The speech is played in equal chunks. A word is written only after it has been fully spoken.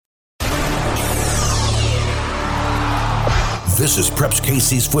This is Preps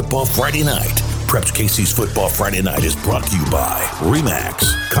KC's Football Friday Night. Preps KC's Football Friday Night is brought to you by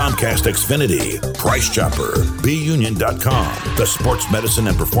RE/MAX, Comcast Xfinity, Price Chopper, BUnion.com, the Sports Medicine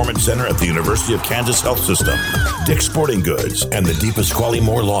and Performance Center at the University of Kansas Health System, Dick's Sporting Goods, and the Deepest Squally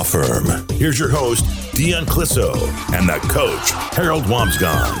Moore Law Firm. Here's your host, Dion Clisso, and the coach, Harold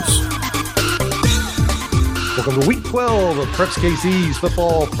Wamsgans. Welcome to Week 12 of Preps KC's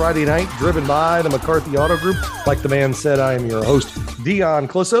Football Friday Night, driven by the McCarthy Auto Group. Like the man said, I am your host, Dion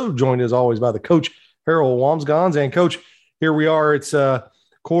Clisso, joined as always by the coach, Harold Wamsgans. And coach, here we are. It's a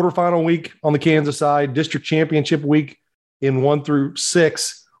quarterfinal week on the Kansas side, district championship week in 1 through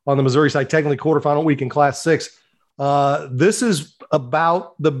 6 on the Missouri side, technically quarterfinal week in Class 6. This is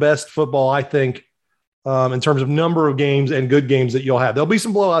about the best football, I think, in terms of number of games and good games that you'll have. There'll be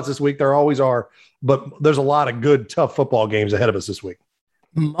some blowouts this week. There always are. But there's a lot of good, tough football games ahead of us this week.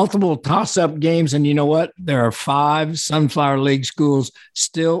 Multiple toss-up games, and you know what? There are 5 Sunflower League schools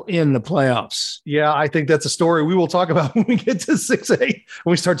still in the playoffs. Yeah, I think that's a story we will talk about when we get to 6A,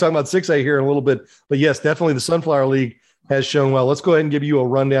 when we start talking about 6A here in a little bit. But yes, definitely the Sunflower League has shown well. Let's go ahead and give you a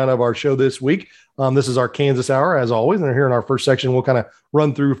rundown of our show this week. This is our Kansas Hour, as always. And here in our first section, we'll kind of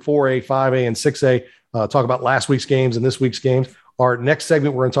run through 4A, 5A, and 6A, talk about last week's games and this week's games. Our next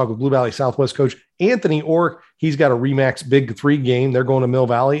segment, we're going to talk with Blue Valley Southwest coach Anthony Orrick. He's got a RE/MAX Big 3 game. They're going to Mill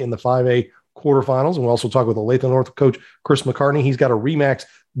Valley in the 5A quarterfinals. And we'll also talk with Olathe North coach Chris McCartney. He's got a RE/MAX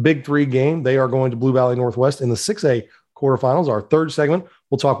Big 3 game. They are going to Blue Valley Northwest in the 6A quarterfinals. Our third segment,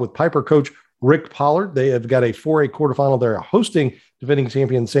 we'll talk with Piper coach Rick Pollard. They have got a 4A quarterfinal. They're hosting defending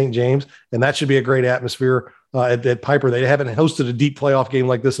champion St. James, and that should be a great atmosphere at Piper. They haven't hosted a deep playoff game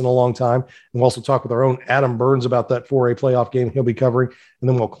like this in a long time. And we'll also talk with our own Adam Burns about that 4A playoff game he'll be covering. And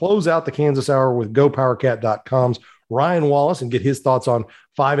then we'll close out the Kansas Hour with GoPowerCat.com's Ryan Wallace and get his thoughts on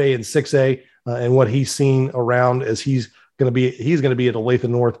 5A and 6A and what he's seen around as he's going to be at Olathe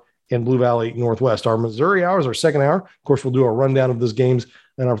North and Blue Valley Northwest. Our Missouri Hour is our second hour. Of course, we'll do a rundown of those games,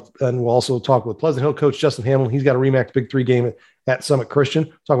 and we'll also talk with Pleasant Hill coach Justin Hamlin. He's got a RE/MAX Big 3 game at Summit Christian.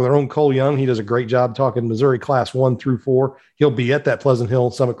 Talk with our own Cole Young. He does a great job talking Missouri Class 1 through 4. He'll be at that Pleasant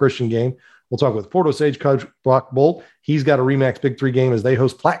Hill Summit Christian game. We'll talk with Fort Osage coach Brock Bolt. He's got a RE/MAX Big 3 game as they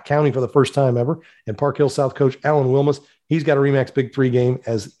host Platte County for the first time ever. And Park Hill South coach Alan Wilmus. He's got a RE/MAX Big 3 game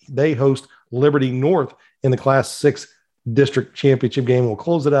as they host Liberty North in the Class 6 district championship game. We'll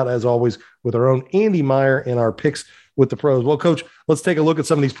close it out, as always, with our own Andy Meyer and our picks with the pros. Well, coach, let's take a look at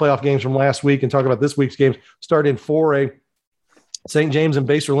some of these playoff games from last week and talk about this week's games. Start in 4A. St. James and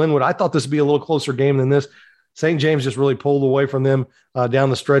Basehor Linwood. I thought this would be a little closer game than this. St. James just really pulled away from them down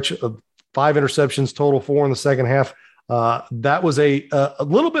the stretch of 5 interceptions total, 4 in the second half. That was a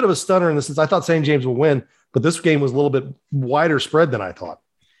little bit of a stunner in the sense I thought St. James would win, but this game was a little bit wider spread than I thought.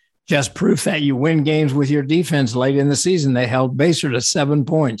 Just proof that you win games with your defense late in the season. They held Basehor to 7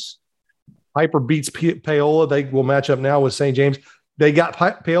 points. Piper beats Paola. They will match up now with St. James. They got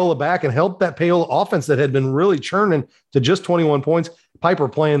Paola back and helped that Paola offense that had been really churning to just 21 points. Piper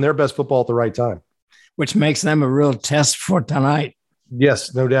playing their best football at the right time. Which makes them a real test for tonight.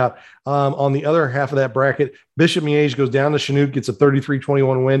 Yes, no doubt. On the other half of that bracket, Bishop Miege goes down to Chanute, gets a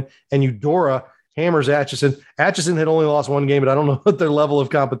 33-21 win, and Eudora hammers Atchison. Atchison had only lost 1 game, but I don't know what their level of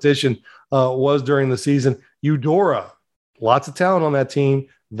competition was during the season. Eudora, lots of talent on that team.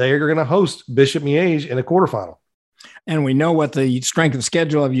 They are going to host Bishop Miege in a quarterfinal. And we know what the strength of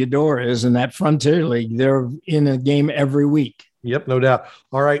schedule of Eudora is in that Frontier League. They're in a game every week. Yep, no doubt.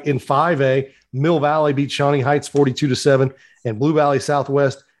 All right, in 5A, Mill Valley beat Shawnee Heights 42-7, and Blue Valley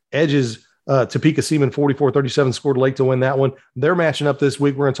Southwest edges Topeka Seaman 44-37, scored late to win that one. They're matching up this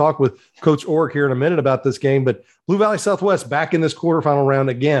week. We're going to talk with Coach Orrick here in a minute about this game, but Blue Valley Southwest back in this quarterfinal round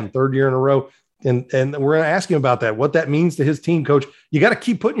again, 3rd year in a row. And we're going to ask him about that, what that means to his team, Coach. You got to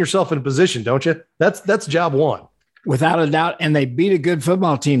keep putting yourself in a position, don't you? That's job one. Without a doubt, and they beat a good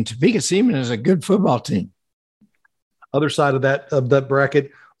football team. Topeka Seaman is a good football team. Other side of that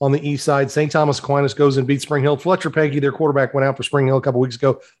bracket, on the east side, St. Thomas Aquinas goes and beats Spring Hill. Fletcher Peggy, their quarterback, went out for Spring Hill a couple weeks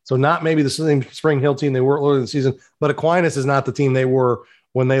ago. So not maybe the same Spring Hill team they were earlier in the season, but Aquinas is not the team they were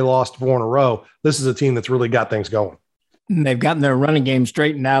when they lost 4 in a row. This is a team that's really got things going. And they've gotten their running game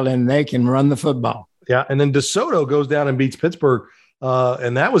straightened out, and they can run the football. Yeah, and then DeSoto goes down and beats Pittsburgh,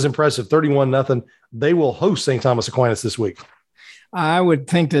 and that was impressive, 31-0. They will host St. Thomas Aquinas this week. I would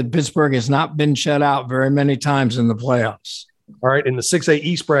think that Pittsburgh has not been shut out very many times in the playoffs. All right, in the 6A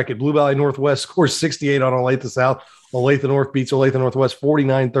East bracket, Blue Valley Northwest scores 68 on Olathe South. Olathe North beats Olathe Northwest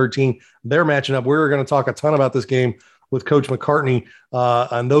 49-13. They're matching up. We're going to talk a ton about this game with Coach McCartney,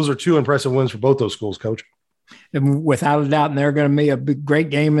 and those are 2 impressive wins for both those schools, Coach. And without a doubt, and they're going to be a great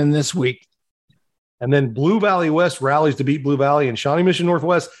game in this week. And then Blue Valley West rallies to beat Blue Valley, and Shawnee Mission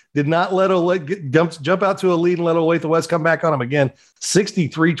Northwest did not let jump out to a lead and let Olathe West come back on them again,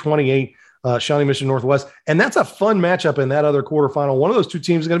 63-28, Shawnee Mission Northwest. And that's a fun matchup in that other quarterfinal. One of those two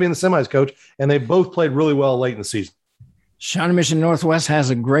teams is going to be in the semis, Coach, and they both played really well late in the season. Shawnee Mission Northwest has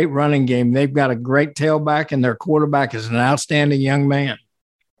a great running game. They've got a great tailback, and their quarterback is an outstanding young man.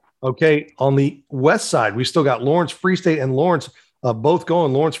 Okay, on the west side, we still got Lawrence Free State and Lawrence both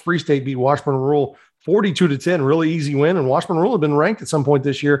going. Lawrence Free State beat Washburn Rural 42-10, really easy win. And Washburn Rural had been ranked at some point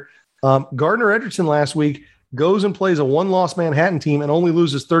this year. Gardner Edgerton last week goes and plays a one-loss Manhattan team and only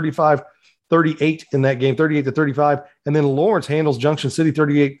loses 35-38 in that game, 38-35. And then Lawrence handles Junction City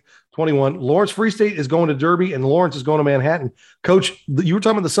 38-21. Lawrence Free State is going to Derby, and Lawrence is going to Manhattan. Coach, you were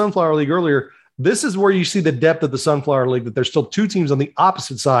talking about the Sunflower League earlier. This is where you see the depth of the Sunflower League, that there's still two teams on the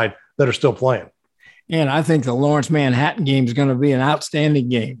opposite side that are still playing. And I think the Lawrence-Manhattan game is going to be an outstanding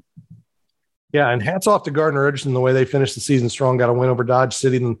game. Yeah, and hats off to Gardner Edgerton, the way they finished the season strong, got a win over Dodge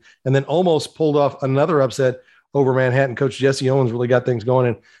City, and then almost pulled off another upset over Manhattan. Coach Jesse Owens really got things going.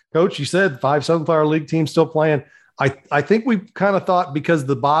 And, Coach, you said 5 Sunflower League teams still playing. I think we kind of thought because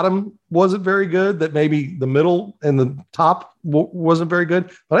the bottom wasn't very good that maybe the middle and the top wasn't very good.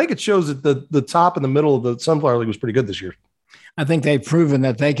 But I think it shows that the top and the middle of the Sunflower League was pretty good this year. I think they've proven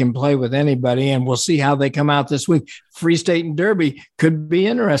that they can play with anybody, and we'll see how they come out this week. Free State and Derby could be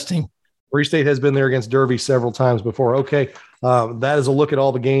interesting. Free State has been there against Derby several times before. Okay, that is a look at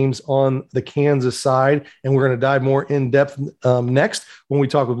all the games on the Kansas side, and we're going to dive more in depth next when we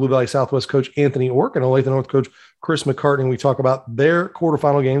talk with Blue Valley Southwest coach Anthony Ork and Olathe North coach Chris McCartney. We talk about their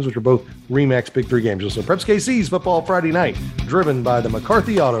quarterfinal games, which are both RE/MAX Big 3 games. So Preps KC's Football Friday Night, driven by the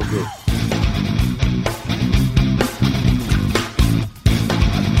McCarthy Auto Group.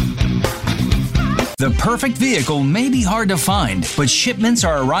 The perfect vehicle may be hard to find, but shipments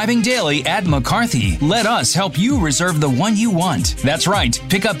are arriving daily at McCarthy. Let us help you reserve the one you want. That's right.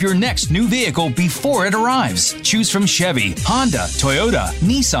 Pick up your next new vehicle before it arrives. Choose from Chevy, Honda, Toyota,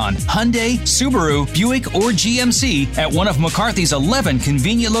 Nissan, Hyundai, Subaru, Buick, or GMC at one of McCarthy's 11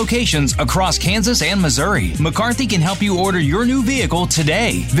 convenient locations across Kansas and Missouri. McCarthy can help you order your new vehicle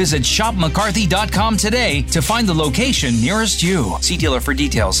today. Visit shopmccarthy.com today to find the location nearest you. See dealer for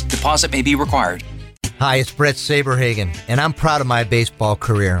details. Deposit may be required. Hi, it's Brett Saberhagen, and I'm proud of my baseball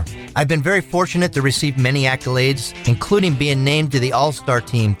career. I've been very fortunate to receive many accolades, including being named to the All-Star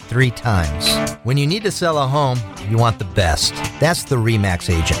team 3 times. When you need to sell a home, you want the best. That's the RE/MAX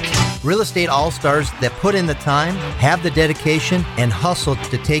agent. Real estate all-stars that put in the time, have the dedication, and hustle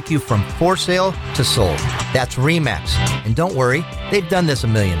to take you from for sale to sold. That's RE/MAX. And don't worry, they've done this a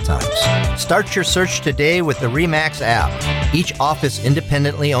million times. Start your search today with the RE/MAX app. Each office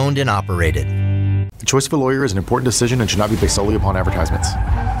independently owned and operated. The choice of a lawyer is an important decision and should not be based solely upon advertisements.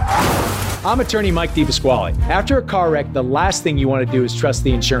 I'm attorney Mike DePasquale. After a car wreck, the last thing you want to do is trust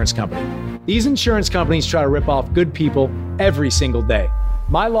the insurance company. These insurance companies try to rip off good people every single day.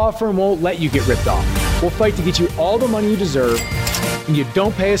 My law firm won't let you get ripped off. We'll fight to get you all the money you deserve, and you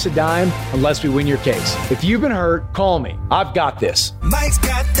don't pay us a dime unless we win your case. If you've been hurt, call me. I've got this. Mike's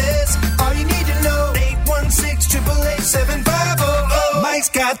got this. All you need to know. 816-888-7500. Mike's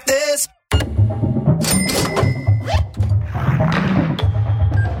got this.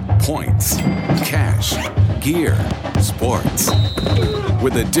 Points, cash, gear, sports.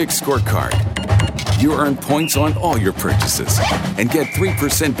 With a Dick's Scorecard, you earn points on all your purchases and get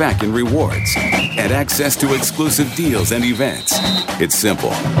 3% back in rewards and access to exclusive deals and events. It's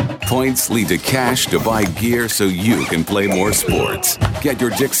simple. Points lead to cash to buy gear so you can play more sports. Get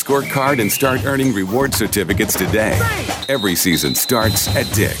your Dick's Scorecard and start earning reward certificates today. Every season starts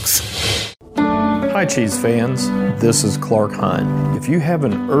at Dick's. Hi, Cheese fans. This is Clark Hine. If you have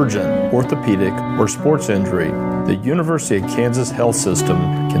an urgent orthopedic or sports injury, the University of Kansas Health System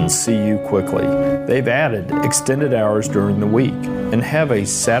can see you quickly. They've added extended hours during the week and have a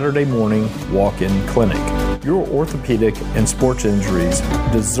Saturday morning walk-in clinic. Your orthopedic and sports injuries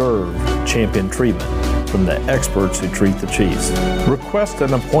deserve champion treatment from the experts who treat the Chiefs. Request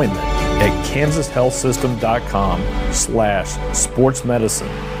an appointment at kansashealthsystem.com/sportsmedicine.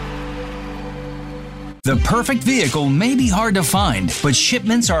 The perfect vehicle may be hard to find, but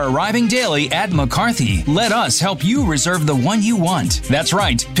shipments are arriving daily at McCarthy. Let us help you reserve the one you want. That's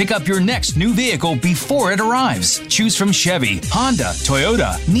right. Pick up your next new vehicle before it arrives. Choose from Chevy, Honda,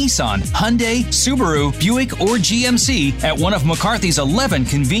 Toyota, Nissan, Hyundai, Subaru, Buick, or GMC at one of McCarthy's 11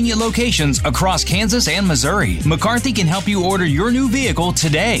 convenient locations across Kansas and Missouri. McCarthy can help you order your new vehicle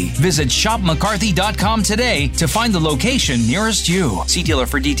today. Visit shopmccarthy.com today to find the location nearest you. See dealer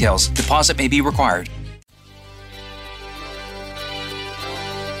for details. Deposit may be required.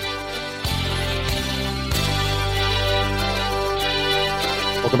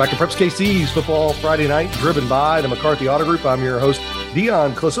 Welcome back to Preps KC's Football Friday Night, driven by the McCarthy Auto Group. I'm your host,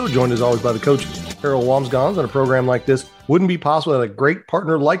 Dion Clisso, joined as always by the coach, Harold Wamsgons. On a program like this wouldn't be possible without a great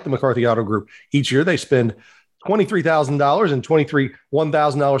partner like the McCarthy Auto Group. Each year they spend $23,000 and 23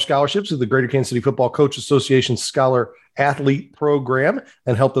 $1,000 scholarships to the Greater Kansas City Football Coach Association Scholar Athlete Program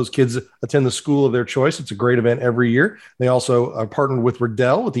and help those kids attend the school of their choice. It's a great event every year. They also are partnered with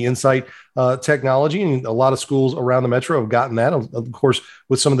Riddell with the Insight technology, and a lot of schools around the metro have gotten that. Of course,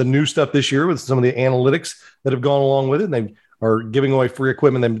 with some of the new stuff this year, with some of the analytics that have gone along with it, and they are giving away free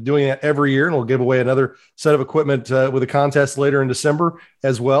equipment. They've been doing that every year, and we'll give away another set of equipment with a contest later in December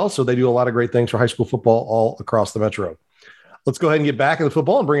as well. So they do a lot of great things for high school football all across the metro. Let's go ahead and get back into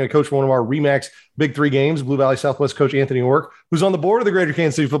football and bring in a coach for one of our RE/MAX Big Three games, Blue Valley Southwest coach Anthony Ork, who's on the board of the Greater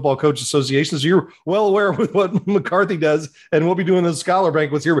Kansas City Football Coach Association. So you're well aware of what McCarthy does, and we'll be doing those scholar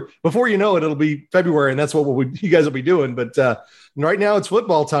banquets here. But before you know it, it'll be February, and that's what you guys will be doing. But right now it's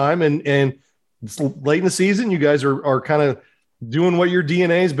football time, and it's late in the season. You guys are kind of doing what your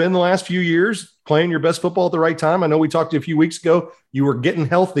DNA has been the last few years, playing your best football at the right time. I know we talked to you a few weeks ago. You were getting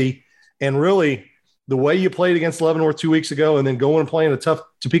healthy, and really – the way you played against Leavenworth 2 weeks ago and then going and playing a tough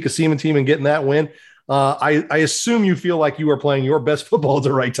Topeka Seaman team and getting that win, I assume you feel like you are playing your best football at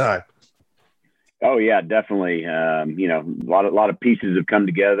the right time. Oh, yeah, definitely. A lot of pieces have come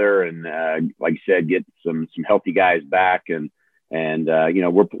together, and like you said, get some healthy guys back, and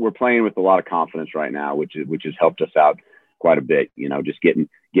we're playing with a lot of confidence right now, which has helped us out quite a bit. Just getting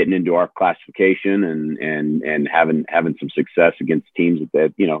into our classification and having some success against teams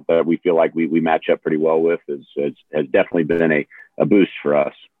that we feel like we match up pretty well with has definitely been a boost for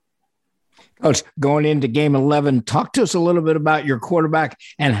us. Coach, going into game 11, talk to us a little bit about your quarterback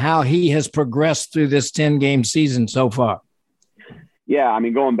and how he has progressed through this 10-game season so far. Yeah, I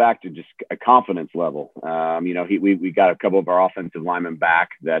mean, going back to just a confidence level, we got a couple of our offensive linemen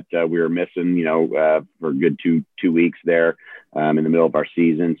back that we were missing, for a good two weeks there in the middle of our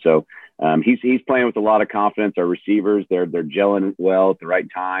season. So he's playing with a lot of confidence. Our receivers, they're gelling well at the right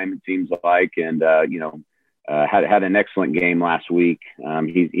time, it seems like, and had an excellent game last week.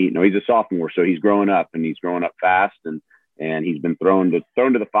 He's a sophomore, so he's growing up, and he's growing up fast, and he's been thrown to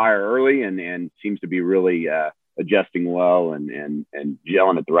the fire early, and seems to be really adjusting well and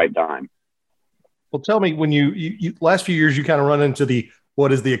gelling at the right time. Well, tell me, when you last few years, you kind of run into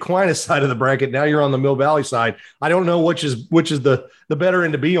what is the Aquinas side of the bracket. Now you're on the Mill Valley side. I don't know which is the better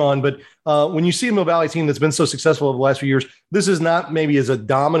end to be on, but when you see a Mill Valley team that's been so successful over the last few years, this is not maybe as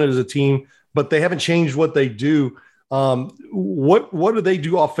dominant as a team, but they haven't changed what they do. What do they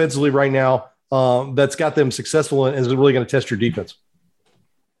do offensively right now that's got them successful and is really going to test your defense?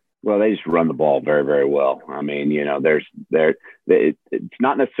 Well, they just run the ball very, very well. I mean, it's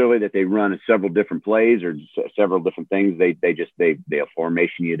not necessarily that they run several different plays or several different things. They'll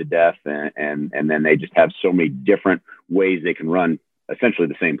formation you to death, and then they just have so many different ways they can run essentially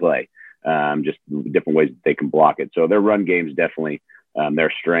the same play, just different ways that they can block it. So their run game is definitely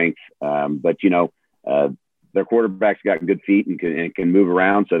their strength. But their quarterback's got good feet and can move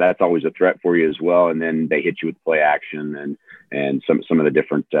around, so that's always a threat for you as well. And then they hit you with play action and some of the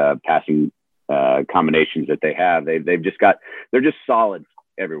different passing combinations that they have. They're just solid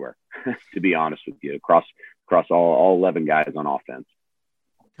everywhere. To be honest with you, across all 11 guys on offense.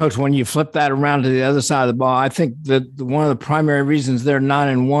 Coach, when you flip that around to the other side of the ball, I think that one of the primary reasons they're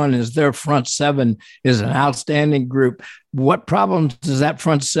 9-1 is their front seven is an outstanding group. What problems does that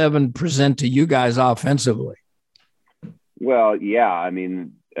front seven present to you guys offensively? Well, yeah, I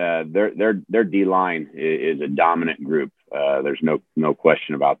mean, their D-line is a dominant group. There's no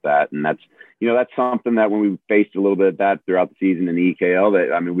question about that, and that's something that when we faced a little bit of that throughout the season in the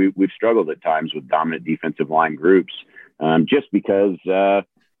EKL, we've struggled at times with dominant defensive line groups, just because we're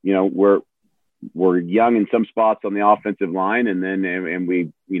young in some spots on the offensive line, and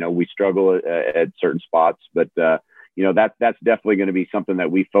we struggle at certain spots, but that's definitely going to be something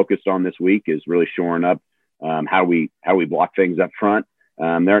that we focused on this week, is really shoring up how we block things up front.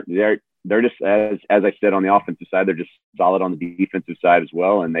 They're just, as I said, on the offensive side, they're just solid on the defensive side as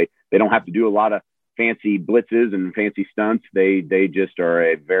well. And they don't have to do a lot of fancy blitzes and fancy stunts. They just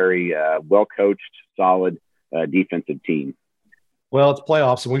are a very well-coached, solid defensive team. Well, it's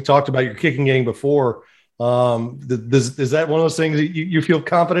playoffs, and we've talked about your kicking game before. Is that one of those things that you feel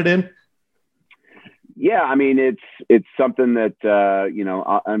confident in? Yeah, I mean, it's something that,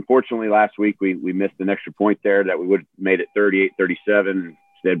 unfortunately last week we missed an extra point there that we would have made it 38-37.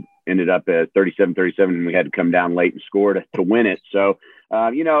 Instead ended up at 37-37, and we had to come down late and score to win it. So,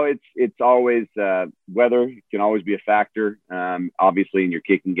 it's always weather can always be a factor, obviously, in your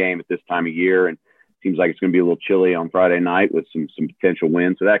kicking game at this time of year. And seems like it's going to be a little chilly on Friday night with some potential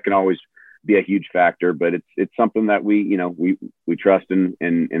wind. So that can always be a huge factor, but it's something that we trust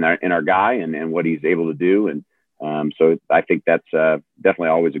in our guy and what he's able to do. And so I think that's definitely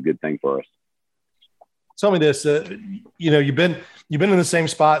always a good thing for us. Tell me this, you've been in the same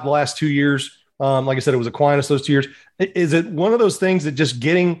spot the last 2 years. Like I said, it was Aquinas those 2 years. Is it one of those things that just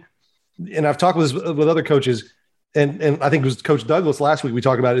getting, and I've talked with other coaches, and I think it was Coach Douglas last week we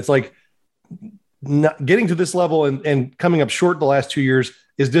talked about it. It's like not getting to this level and coming up short the last 2 years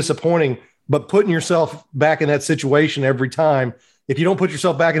is disappointing, but putting yourself back in that situation every time, if you don't put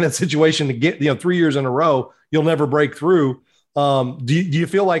yourself back in that situation to get 3 years in a row, you'll never break through. Do you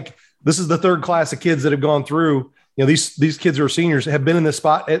feel like this is the third class of kids that have gone through, these kids who are seniors have been in this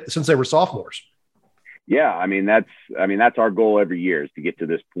spot since they were sophomores? Yeah. I mean, that's our goal every year is to get to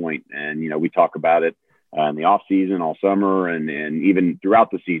this point. And, we talk about it in the off season, all summer, and even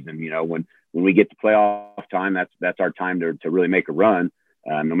throughout the season, when we get to playoff time, that's our time to really make a run,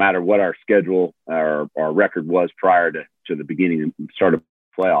 no matter what our schedule or our record was prior to the beginning and start of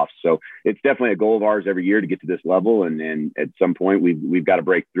playoffs. So it's definitely a goal of ours every year to get to this level. And at some point we've got to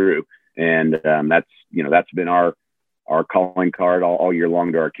break through. And that's been our calling card all year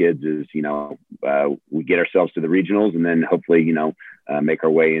long to our kids is, we get ourselves to the regionals and then hopefully, make our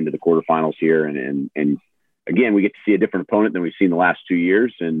way into the quarterfinals here. And again, we get to see a different opponent than we've seen the last 2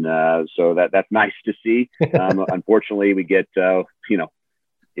 years. And so that's nice to see. Unfortunately, we get,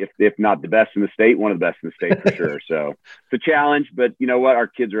 if not the best in the state, one of the best in the state for sure. So it's a challenge, but you know what? Our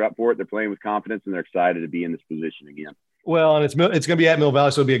kids are up for it. They're playing with confidence and they're excited to be in this position again. Well, and it's going to be at Mill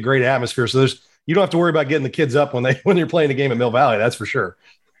Valley, so it'll be a great atmosphere. So you don't have to worry about getting the kids up when you're playing a game at Mill Valley. That's for sure.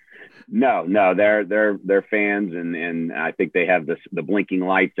 No, they're fans, and I think they have the blinking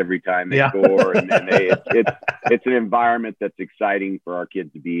lights every time they score, and it's an environment that's exciting for our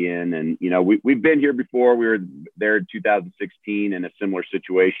kids to be in. And we've been here before. We were there in 2016 in a similar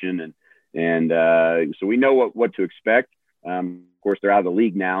situation, and so we know what to expect. Of course, they're out of the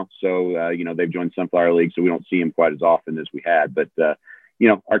league now, so they've joined Sunflower League, so we don't see them quite as often as we had. But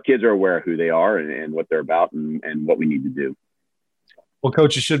our kids are aware of who they are and what they're about and what we need to do. Well,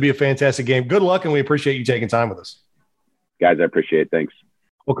 Coach, it should be a fantastic game. Good luck, and we appreciate you taking time with us. Guys, I appreciate it. Thanks.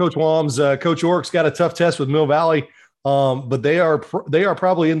 Well, Coach Walms, Coach Orrick's got a tough test with Mill Valley, but they are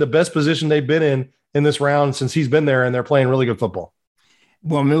probably in the best position they've been in this round since he's been there, and they're playing really good football.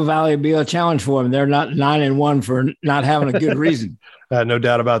 Well, Mill Valley would be a challenge for them. They're not 9-1 for not having a good reason. No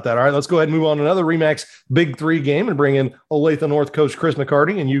doubt about that. All right, let's go ahead and move on to another RE/MAX Big 3 game and bring in Olathe North coach Chris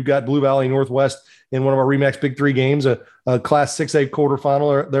McCarty, and you've got Blue Valley Northwest in one of our RE/MAX Big 3 games, a Class 6A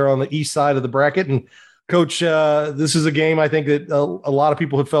quarterfinal. They're on the east side of the bracket. And, Coach, this is a game I think that a lot of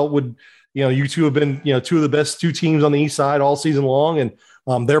people have felt would, you two have been, two of the best two teams on the east side all season long,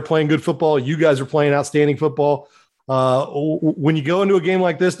 and they're playing good football. You guys are playing outstanding football. When you go into a game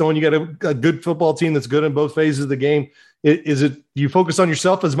like this, knowing you got a good football team that's good in both phases of the game, you focus on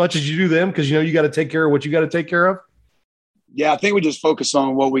yourself as much as you do them because you got to take care of what you got to take care of? Yeah, I think we just focus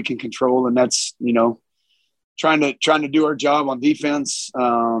on what we can control, and that's trying to do our job on defense,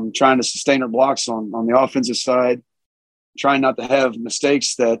 trying to sustain our blocks on the offensive side, trying not to have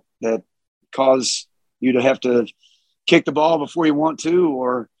mistakes that cause you to have to kick the ball before you want to,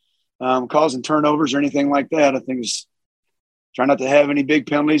 or causing turnovers or anything like that. I think it's try not to have any big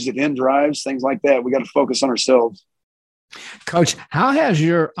penalties that end drives, things like that. We got to focus on ourselves. Coach, how has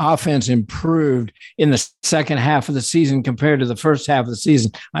your offense improved in the second half of the season compared to the first half of the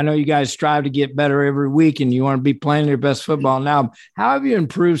season? I know you guys strive to get better every week and you want to be playing your best football now. How have you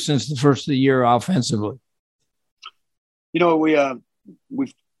improved since the first of the year offensively?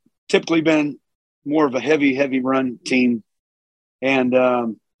 We've typically been more of a heavy run team. And,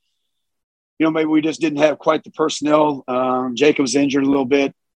 maybe we just didn't have quite the personnel. Jacob was injured a little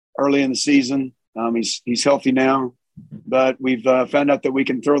bit early in the season. He's healthy now. But we've found out that we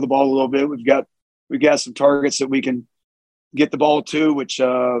can throw the ball a little bit. We've got some targets that we can get the ball to, which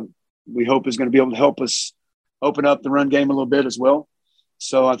we hope is going to be able to help us open up the run game a little bit as well.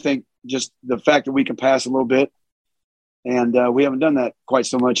 So I think just the fact that we can pass a little bit, and we haven't done that quite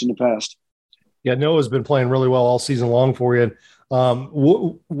so much in the past. Yeah, Noah's been playing really well all season long for you.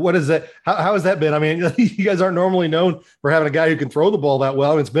 What is that? How has that been? I mean, you guys aren't normally known for having a guy who can throw the ball that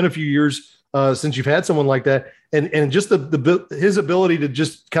well. And it's been a few years since you've had someone like that. And just his ability to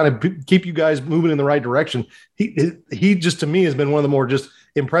just kind of keep you guys moving in the right direction. He just, to me, has been one of the more just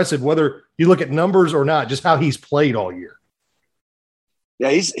impressive, whether you look at numbers or not, just how he's played all year.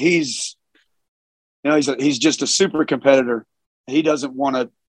 Yeah, he's just a super competitor. He doesn't want to,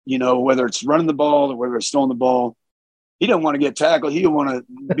 whether it's running the ball or whether it's throwing the ball, he doesn't want to get tackled. He don't want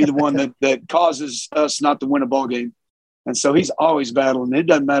to be the one that causes us not to win a ball game. And so he's always battling. It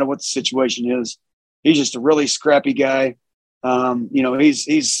doesn't matter what the situation is. He's just a really scrappy guy.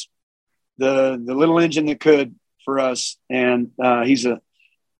 He's the little engine that could for us. And he's a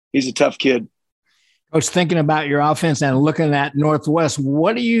tough kid. Coach, thinking about your offense and looking at Northwest,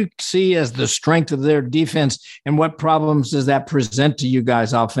 what do you see as the strength of their defense, and what problems does that present to you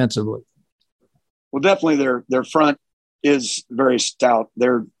guys offensively? Well, definitely their front is very stout.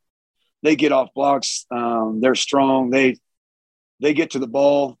 They get off blocks. They're strong. They get to the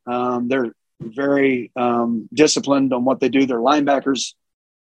ball. They're very disciplined on what they do. Their linebackers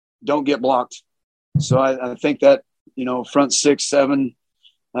don't get blocked. So I think that, front 6, 7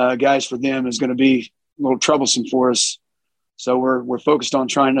 guys for them is going to be a little troublesome for us. So we're focused on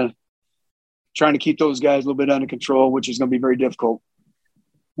trying to keep those guys a little bit under control, which is going to be very difficult.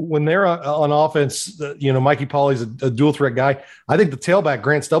 When they're on offense, Mikey Pauley's a dual threat guy. I think the tailback,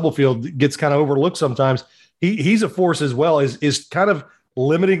 Grant Stubblefield, gets kind of overlooked sometimes. He's a force as well. Is kind of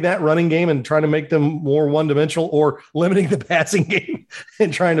limiting that running game and trying to make them more one-dimensional, or limiting the passing game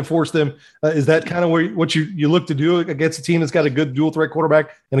and trying to force them. Is that kind of what you look to do against a team that's got a good dual threat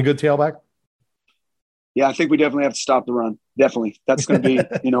quarterback and a good tailback? Yeah, I think we definitely have to stop the run. Definitely. That's going to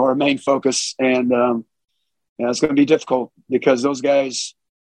be, our main focus. And it's going to be difficult because those guys,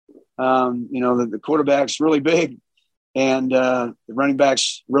 the quarterback's really big and the running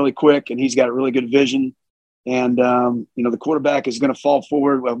back's really quick, and he's got really good vision. And, the quarterback is going to fall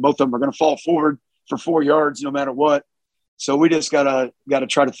forward. Well, both of them are going to fall forward for 4 yards no matter what. So we just got to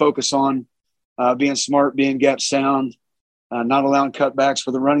try to focus on being smart, being gap sound, not allowing cutbacks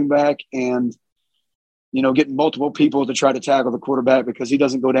for the running back, and, getting multiple people to try to tackle the quarterback because he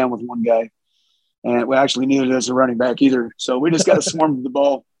doesn't go down with one guy. And we actually neither does a running back either. So we just got to swarm the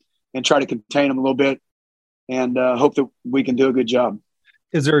ball and try to contain him a little bit and hope that we can do a good job.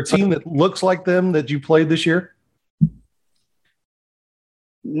 Is there a team that looks like them that you played this year?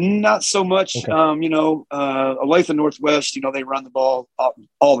 Not so much. Okay. Olathe Northwest, they run the ball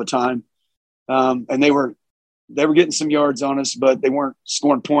all the time. And they were getting some yards on us, but they weren't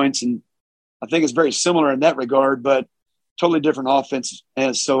scoring points. And I think it's very similar in that regard, but totally different offense.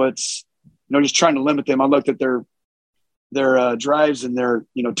 And so it's, just trying to limit them. I looked at their drives and their,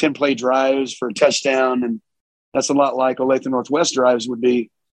 10-play drives for a touchdown. And that's a lot like Olathe Northwest drives would be.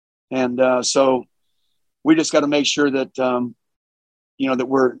 And so we just got to make sure that, that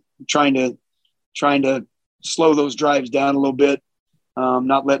we're trying to slow those drives down a little bit,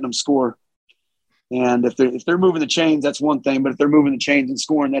 not letting them score. And if they're moving the chains, that's one thing. But if they're moving the chains and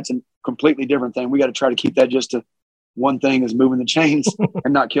scoring, that's a completely different thing. We got to try to keep that just to one thing, is moving the chains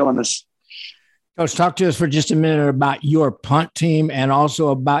and not killing us. Coach, talk to us for just a minute about your punt team and also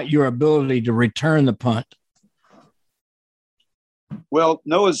about your ability to return the punt. Well,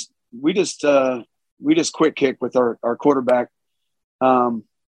 we just quick kick with our quarterback.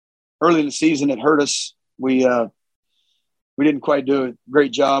 Early in the season, it hurt us. We didn't quite do a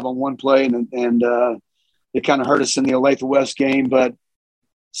great job on one play, and it kind of hurt us in the Olathe West game. But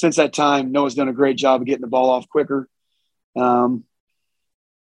since that time, Noah's done a great job of getting the ball off quicker.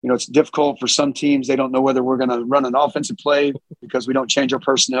 It's difficult for some teams. They don't know whether we're going to run an offensive play because we don't change our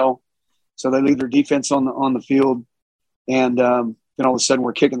personnel. So they leave their defense on the field, and then all of a sudden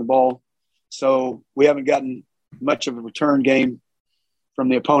we're kicking the ball. So we haven't gotten much of a return game from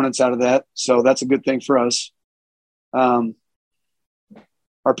the opponents out of that. So that's a good thing for us. Our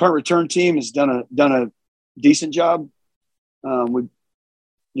punt return team has done a decent job. Would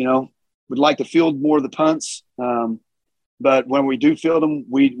like to field more of the punts. But when we do field them,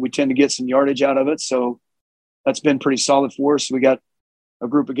 we tend to get some yardage out of it. So that's been pretty solid for us. We got a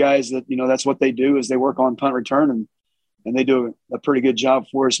group of guys that, that's what they do, is they work on punt return, and they do a pretty good job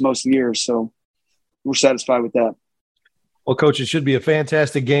for us most of the year. So we're satisfied with that. Well, Coach, it should be a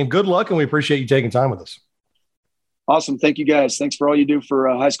fantastic game. Good luck, and we appreciate you taking time with us. Awesome. Thank you, guys. Thanks for all you do for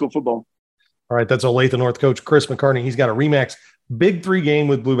high school football. All right, that's Olathe North coach Chris McCartney. He's got a RE/MAX Big 3 game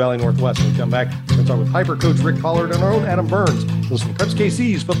with Blue Valley Northwest. When we come back, we're going to talk with Piper coach Rick Pollard and our own Adam Burns. Listen to Preps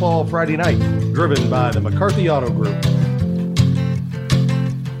KC's Football Friday Night, driven by the McCarthy Auto Group.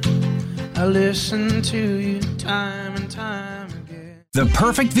 I listen to you time and time again. The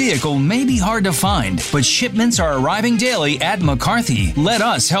perfect vehicle may be hard to find, but shipments are arriving daily at McCarthy. Let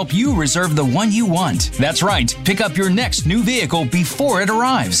us help you reserve the one you want. That's right. Pick up your next new vehicle before it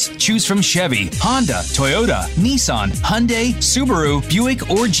arrives. Choose from Chevy, Honda, Toyota, Nissan, Hyundai, Subaru, Buick,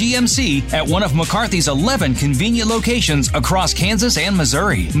 or GMC at one of McCarthy's 11 convenient locations across Kansas and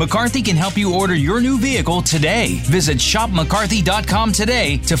Missouri. McCarthy can help you order your new vehicle today. Visit shopmccarthy.com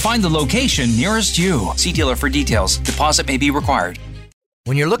today to find the location nearest you. See dealer for details. Deposit may be required.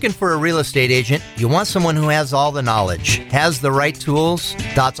 When you're looking for a real estate agent, you want someone who has all the knowledge, has the right tools,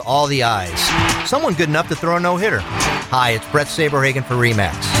 dots all the I's. Someone good enough to throw a no-hitter. Hi, it's Brett Saberhagen for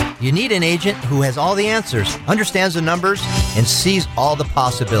RE/MAX. You need an agent who has all the answers, understands the numbers, and sees all the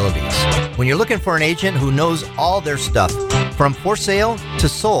possibilities. When you're looking for an agent who knows all their stuff, from for sale to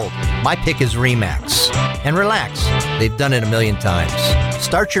sold, my pick is RE/MAX. And relax, they've done it a million times.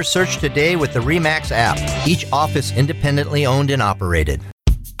 Start your search today with the RE/MAX app, each office independently owned and operated.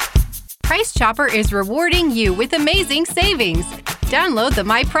 Price Chopper is rewarding you with amazing savings. Download the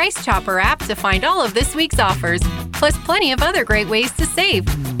My Price Chopper app to find all of this week's offers, plus plenty of other great ways to save,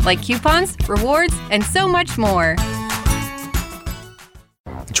 like coupons, rewards, and so much more.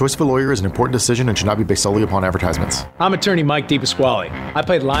 The choice of a lawyer is an important decision and should not be based solely upon advertisements. I'm attorney Mike DePasquale. I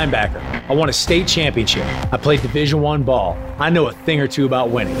played linebacker. I won a state championship. I played Division I ball. I know a thing or two about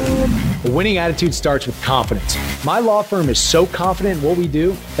winning. A winning attitude starts with confidence. My law firm is so confident in what we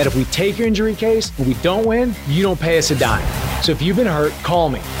do that if we take your injury case and we don't win, you don't pay us a dime. So if you've been hurt, call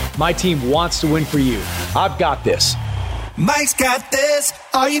me. My team wants to win for you. I've got this. Mike's got this.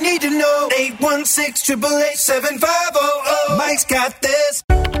 All you need to know. 816-888-7500. Mike's got this.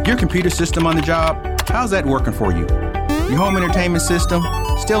 Your computer system on the job, how's that working for you? Your home entertainment system,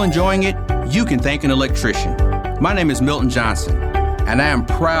 still enjoying it? You can thank an electrician. My name is Milton Johnson, and I am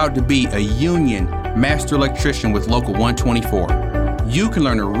proud to be a union master electrician with Local 124. You can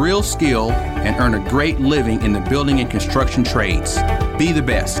learn a real skill and earn a great living in the building and construction trades. Be the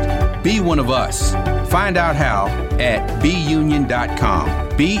best. Be one of us. Find out how at beunion.com.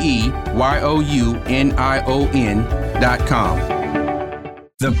 BEYOUNION.com.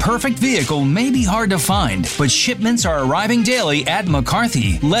 The perfect vehicle may be hard to find, but shipments are arriving daily at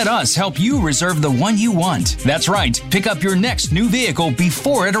McCarthy. Let us help you reserve the one you want. That's right. Pick up your next new vehicle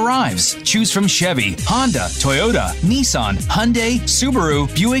before it arrives. Choose from Chevy, Honda, Toyota, Nissan, Hyundai, Subaru,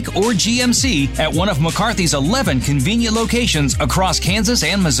 Buick, or GMC at one of McCarthy's 11 convenient locations across Kansas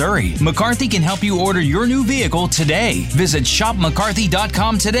and Missouri. McCarthy can help you order your new vehicle today. Visit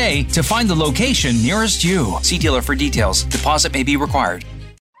shopmccarthy.com today to find the location nearest you. See dealer for details. Deposit may be required.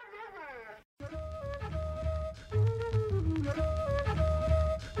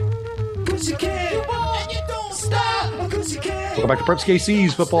 Welcome back to Preps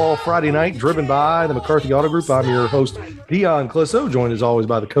KC's Football Friday Night, driven by the McCarthy Auto Group. I'm your host, Dion Clisso, joined as always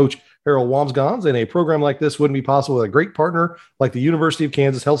by the coach, Harold Wamsgans. And a program like this wouldn't be possible with a great partner like the University of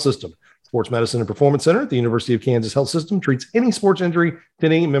Kansas Health System. Sports Medicine and Performance Center at the University of Kansas Health System treats any sports injury to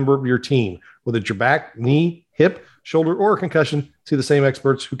any member of your team. Whether it's your back, knee, hip, shoulder, or a concussion, see the same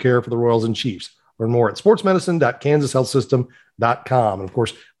experts who care for the Royals and Chiefs. Learn more at sportsmedicine.kansashealthsystem.com. And of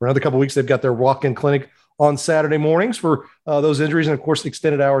course, for another couple of weeks, they've got their walk-in clinic on Saturday mornings for those injuries, and of course,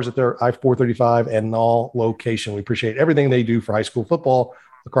 extended hours at their I-435 and Null location. We appreciate everything they do for high school football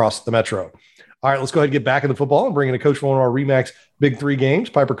across the metro. All right, let's go ahead and get back into football and bring in a coach for one of our RE/MAX Big Three games,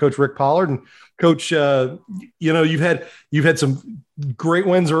 Piper coach Rick Pollard. And coach, you've had some great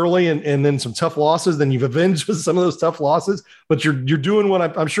wins early and then some tough losses. Then you've avenged some of those tough losses, but you're doing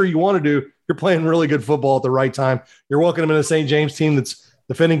what I'm sure you want to do. You're playing really good football at the right time. You're welcoming a St. James team that's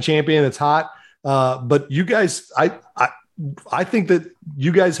defending champion. It's hot. But you guys, I think that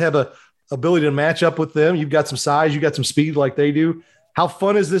you guys have a ability to match up with them. You've got some size, you got some speed like they do. How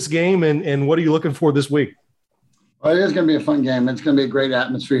fun is this game, and what are you looking for this week? Well, it is going to be a fun game. It's going to be a great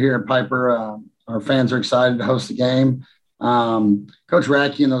atmosphere here at Piper. Our fans are excited to host the game. Coach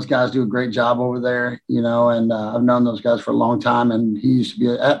Racky and those guys do a great job over there, and I've known those guys for a long time, and he used to be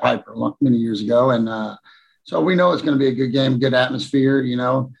at Piper many years ago. And so we know it's going to be a good game, good atmosphere,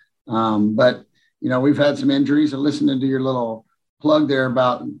 but we've had some injuries. And listening to your little plug there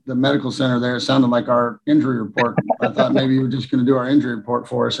about the medical center there, it sounded like our injury report. I thought maybe you were just going to do our injury report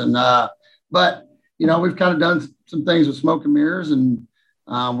for us. And, but we've kind of done some things with smoke and mirrors, and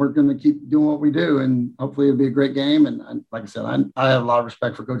we're going to keep doing what we do, and hopefully it'll be a great game. And like I said, I have a lot of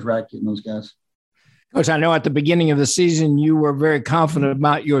respect for Coach Racky and those guys. Coach, I know at the beginning of the season, you were very confident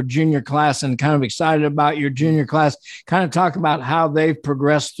about your junior class and kind of excited about your junior class. Kind of talk about how they've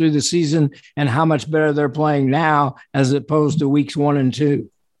progressed through the season and how much better they're playing now as opposed to weeks 1 and 2.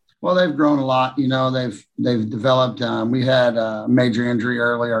 Well, they've grown a lot. You know, they've developed. We had a major injury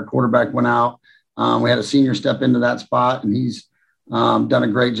early. Our quarterback went out. We had a senior step into that spot, and he's done a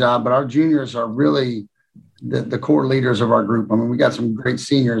great job. But our juniors are really the core leaders of our group. I mean, we got some great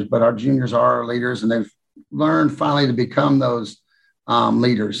seniors, but our juniors are our leaders, and they've learned finally to become those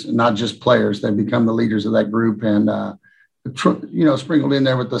leaders, and not just players. They've become the leaders of that group, and sprinkled in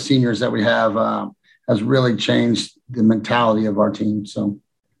there with the seniors that we have has really changed the mentality of our team. So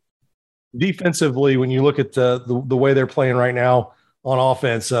defensively, when you look at the way they're playing right now on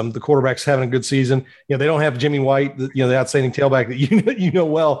offense, the quarterback's having a good season. You know, they don't have Jimmy White, the outstanding tailback that you know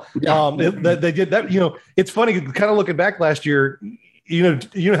well. Yeah. They did that. You know, it's funny kind of looking back last year. You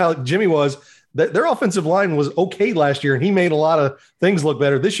know how Jimmy was. Their offensive line was okay last year, and he made a lot of things look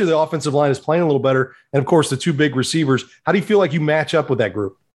better. This year, the offensive line is playing a little better, and of course, the two big receivers. How do you feel like you match up with that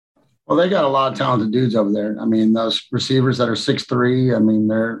group? Well, they got a lot of talented dudes over there. I mean, those receivers that are 6'3", I mean,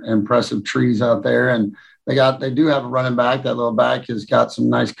 they're impressive trees out there, and they do have a running back. That little back has got some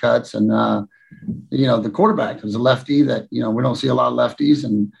nice cuts, and the quarterback is a lefty that we don't see a lot of lefties,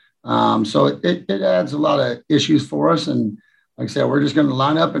 and so it adds a lot of issues for us. And like I said, we're just going to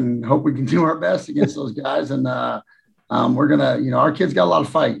line up and hope we can do our best against those guys. And we're going to, our kids got a lot of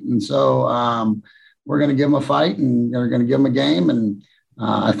fight. And so we're going to give them a fight, and we're going to give them a game. And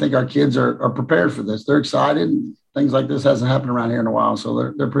I think our kids are prepared for this. They're excited. Things like this hasn't happened around here in a while.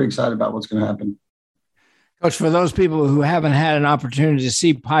 So they're pretty excited about what's going to happen. Coach, for those people who haven't had an opportunity to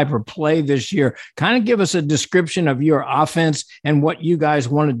see Piper play this year, kind of give us a description of your offense and what you guys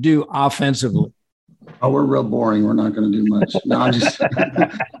want to do offensively. Oh, we're real boring. We're not going to do much. No, I'm just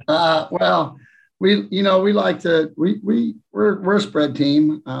well, we like to we're a spread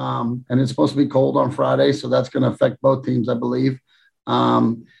team, and it's supposed to be cold on Friday, so that's going to affect both teams, I believe.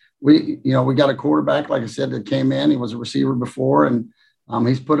 We got a quarterback, like I said, that came in. He was a receiver before, and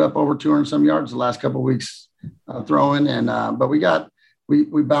he's put up over 200 some yards the last couple of weeks throwing, and but we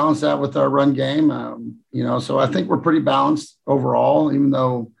balance that with our run game, so I think we're pretty balanced overall, even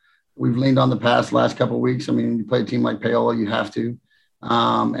though we've leaned on the pass last couple of weeks. I mean, you play a team like Paola, you have to.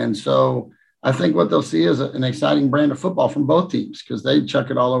 And so I think what they'll see is an exciting brand of football from both teams, because they chuck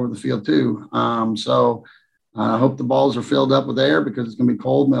it all over the field too. So I hope the balls are filled up with air, because it's going to be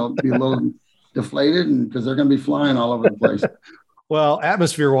cold and they'll be a little deflated, and because they're going to be flying all over the place. Well,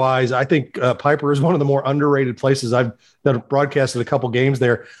 atmosphere-wise, I think Piper is one of the more underrated places. I've broadcasted a couple games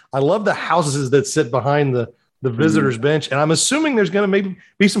there. I love the houses that sit behind the visitors bench. And I'm assuming there's going to maybe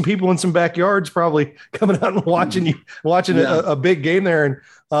be some people in some backyards probably coming out and watching a big game there. And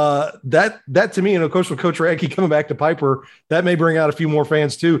that to me, of course, with Coach Radke coming back to Piper, that may bring out a few more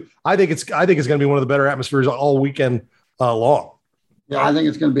fans too. I think it's going to be one of the better atmospheres all weekend long. Yeah, I think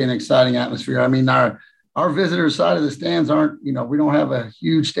it's going to be an exciting atmosphere. I mean, our visitors side of the stands aren't, we don't have a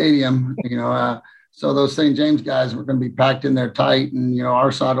huge stadium, so those St. James guys are going to be packed in there tight, and,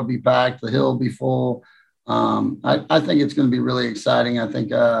 our side will be packed, the hill will be full. I think it's going to be really exciting. I think,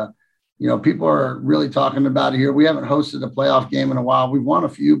 people are really talking about it here. We haven't hosted a playoff game in a while. We've won a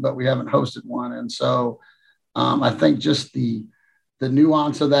few, but we haven't hosted one. And so I think just the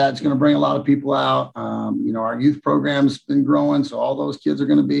nuance of that is going to bring a lot of people out. Our youth program's been growing, so all those kids are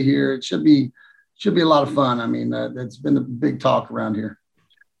going to be here. It should be a lot of fun. I mean, it's been a big talk around here.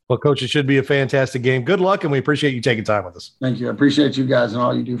 Well, Coach, it should be a fantastic game. Good luck, and we appreciate you taking time with us. Thank you. I appreciate you guys and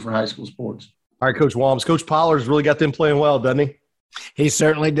all you do for high school sports. All right, Coach Walms. Coach Pollard's really got them playing well, doesn't he? He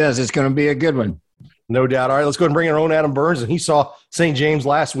certainly does. It's going to be a good one. No doubt. All right, let's go ahead and bring our own Adam Burns. And he saw St. James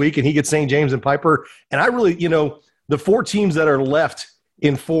last week, and he gets St. James and Piper. And I really, the four teams that are left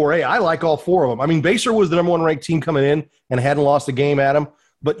in 4A, I like all four of them. I mean, Basehor was the number one ranked team coming in and hadn't lost a game, Adam.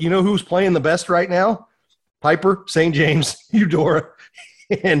 But you know who's playing the best right now? Piper, St. James, Eudora,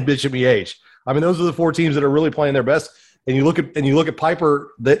 and Bishop E.H. I mean, those are the four teams that are really playing their best. And you look at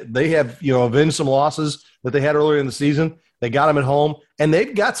Piper, they have avenged some losses that they had earlier in the season. They got them at home, and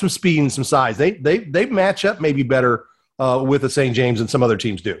they've got some speed and some size. They match up maybe better with the St. James than some other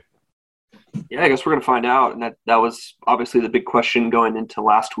teams do. Yeah, I guess we're going to find out, and that was obviously the big question going into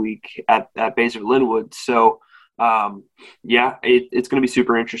last week at Basehor Linwood. So it's going to be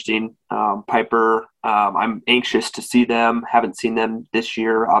super interesting. Piper, I'm anxious to see them. Haven't seen them this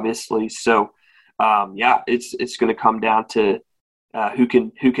year, obviously. So. It's going to come down to who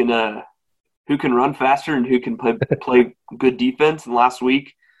can run faster and who can play good defense. And last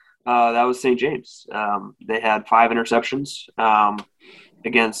week, that was St. James. They had 5 interceptions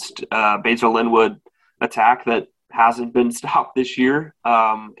against Basehor Linwood attack that hasn't been stopped this year,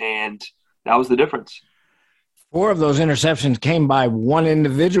 and that was the difference. 4 of those interceptions came by one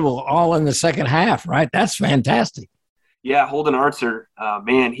individual, all in the second half. Right? That's fantastic. Yeah, Holden Artzer,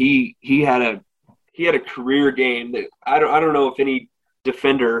 man, he had a career game that I don't know if any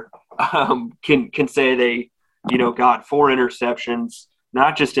defender can say they got 4 interceptions,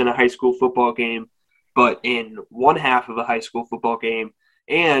 not just in a high school football game, but in one half of a high school football game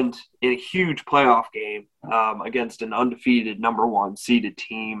and in a huge playoff game against an undefeated number 1 seeded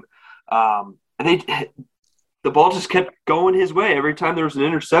team. The ball just kept going his way every time there was an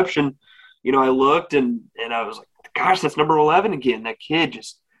interception. I looked and I was like, gosh, that's number 11 again. That kid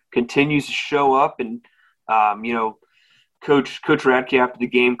just continues to show up. And, Coach Radke after the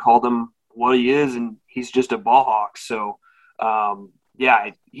game called him what he is, and he's just a ball hawk. So,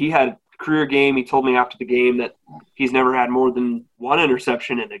 he had a career game. He told me after the game that he's never had more than 1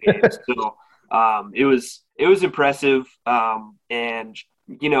 interception in a game. So it was impressive. And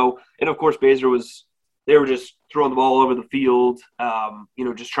of course, they were just throwing the ball all over the field,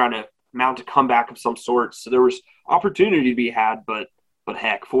 just trying to mount a comeback of some sort. So there was opportunity to be had, but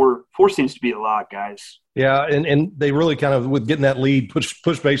heck, four seems to be a lot, guys. Yeah, and they really kind of, with getting that lead,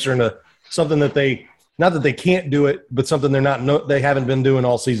 push Baser into something that not that they can't do it, but something they haven't been doing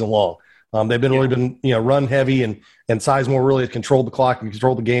all season long. They've been really been run heavy, and Sizemore really has controlled the clock and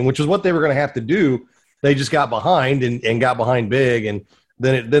controlled the game, which is what they were going to have to do. They just got behind and got behind big, and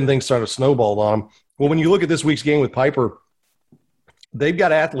then things started snowballed on them. Well, when you look at this week's game with Piper, they've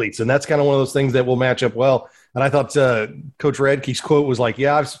got athletes, and that's kind of one of those things that will match up well. And I thought Coach Radke's quote was like,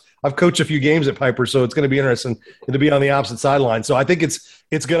 "Yeah, I've coached a few games at Piper, so it's going to be interesting to be on the opposite sideline." So I think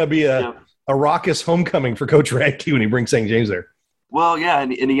it's going to be a raucous homecoming for Coach Radke when he brings St. James there. Well, yeah,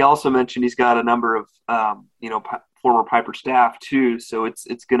 and he also mentioned he's got a number of former Piper staff too, so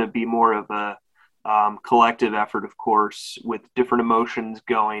it's going to be more of a collective effort, of course, with different emotions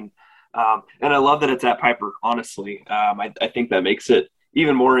going. And I love that it's at Piper, honestly. I think that makes it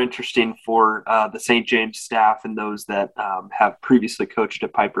even more interesting for the St. James staff and those that have previously coached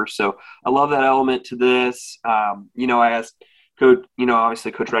at Piper. So I love that element to this. I asked Coach,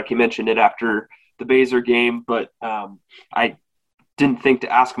 obviously Coach Radke mentioned it after the Baser game, but I didn't think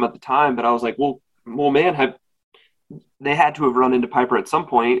to ask him at the time, but I was like, well, man, they had to have run into Piper at some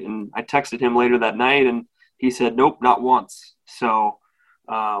point. And I texted him later that night and he said, nope, not once. So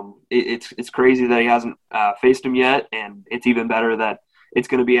it's crazy that he hasn't faced him yet. And it's even better that it's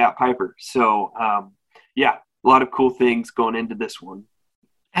going to be at Piper. So a lot of cool things going into this one.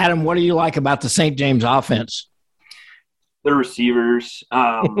 Adam, what do you like about the St. James offense? Their receivers,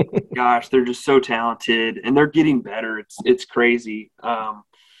 gosh, they're just so talented and they're getting better. It's crazy.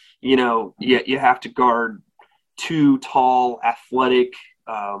 You have to guard 2 tall, athletic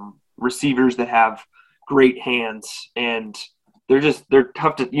receivers that have great hands, and they're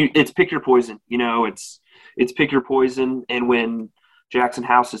tough to. It's pick your poison. It's pick your poison. And when Jackson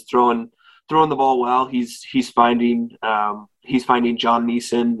House is throwing the ball well, he's finding John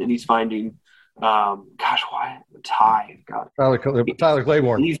Neeson, and he's finding Tyler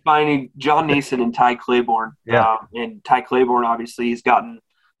Claiborne. He's finding John Neeson and Ty Claiborne. Yeah. And Ty Claiborne, obviously, he's gotten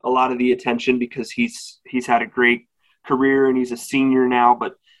a lot of the attention because he's had a great career and he's a senior now.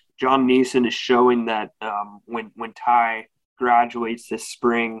 But John Neeson is showing that when Ty graduates this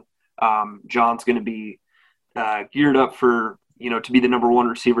spring, John's going to be geared up for to be the number 1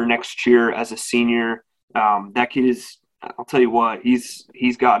 receiver next year as a senior. That kid is. I'll tell you what, he's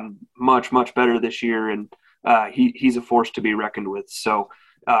gotten much, much better this year, and he's a force to be reckoned with. So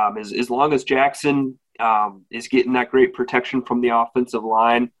as long as Jackson is getting that great protection from the offensive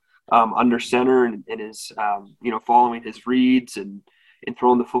line under center and is following his reads and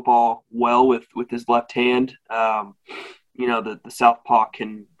throwing the football well with his left hand, the southpaw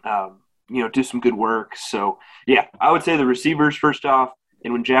can do some good work. So I would say the receivers first off,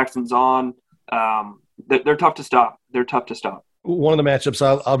 and when Jackson's on, they're tough to stop. They're tough to stop. One of the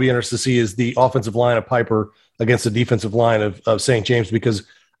matchups I'll be interested to see is the offensive line of Piper against the defensive line of St. James, because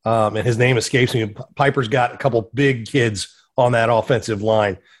and his name escapes me. Piper's got a couple big kids on that offensive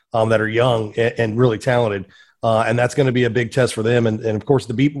line that are young and really talented, and that's going to be a big test for them. And of course,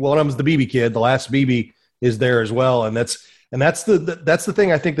 one of them is the BB kid. The last BB is there as well, and that's the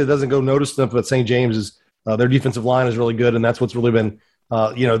thing I think that doesn't go noticed enough about St. James is their defensive line is really good, and that's what's really been.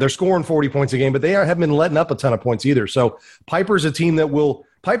 They're scoring 40 points a game, but they haven't been letting up a ton of points either. So Piper's a team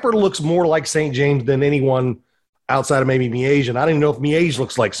Piper looks more like St. James than anyone outside of maybe Miege. And I don't even know if Miege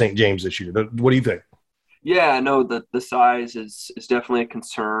looks like St. James this year. What do you think? Yeah, no, the size is definitely a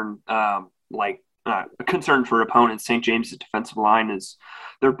concern. A concern for opponents. St. James' defensive line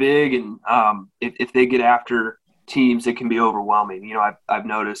they're big, and if they get after teams, it can be overwhelming. I've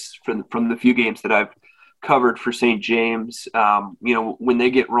noticed from the few games that I've covered for St. James, when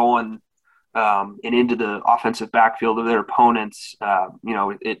they get rolling and into the offensive backfield of their opponents,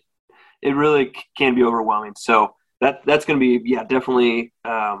 it really can be overwhelming. So that's going to be, definitely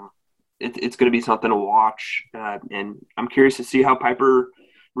it's going to be something to watch. And I'm curious to see how Piper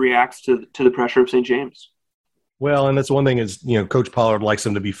reacts to the pressure of St. James. Well, and that's one thing is, Coach Pollard likes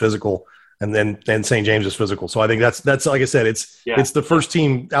them to be physical, and then St. James is physical. So I think that's like I said, it's the first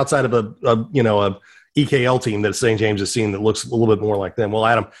team outside of a EKL team that St. James has seen that looks a little bit more like them. Well,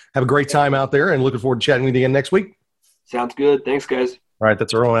 Adam, have a great time out there, and looking forward to chatting with you again next week. Sounds good. Thanks, guys. All right,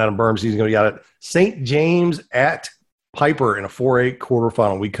 that's our own Adam Burns. He's going to be out at St. James at Piper in a 4A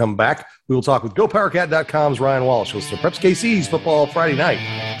quarterfinal. We come back. We will talk with GoPowerCat.com's Ryan Walsh. Listen to Preps KC's Football Friday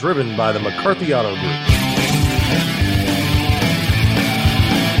Night, driven by the McCarthy Auto Group.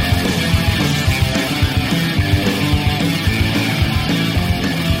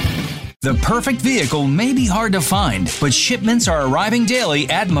 The perfect vehicle may be hard to find, but shipments are arriving daily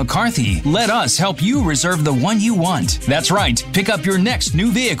at McCarthy. Let us help you reserve the one you want. That's right. Pick up your next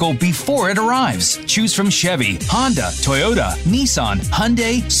new vehicle before it arrives. Choose from Chevy, Honda, Toyota, Nissan,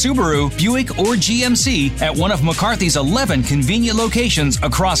 Hyundai, Subaru, Buick, or GMC at one of McCarthy's 11 convenient locations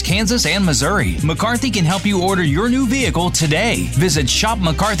across Kansas and Missouri. McCarthy can help you order your new vehicle today. Visit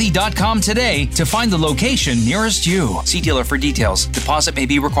shopmccarthy.com today to find the location nearest you. See dealer for details. Deposit may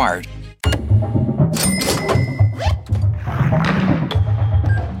be required.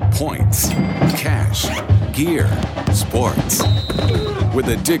 Points, cash, gear, sports. With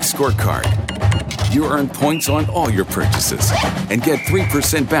a Dick's Scorecard, you earn points on all your purchases and get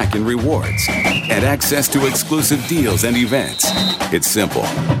 3% back in rewards and access to exclusive deals and events. It's simple.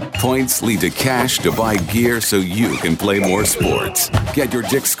 Points lead to cash to buy gear so you can play more sports. Get your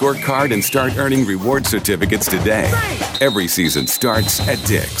Dick's Scorecard and start earning reward certificates today. Every season starts at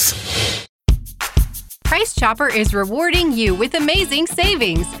Dick's. Price Chopper is rewarding you with amazing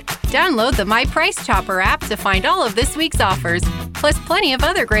savings. Download the My Price Chopper app to find all of this week's offers, plus plenty of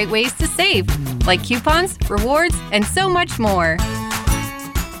other great ways to save, like coupons, rewards, and so much more.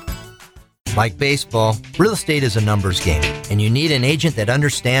 Like baseball, real estate is a numbers game, and you need an agent that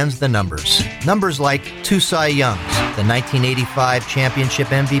understands the numbers. Numbers like 2 Cy Youngs, the 1985 championship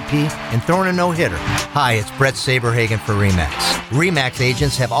MVP, and throwing a no-hitter. Hi, it's Brett Saberhagen for RE/MAX. RE/MAX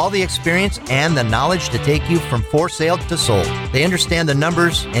agents have all the experience and the knowledge to take you from for sale to sold. They understand the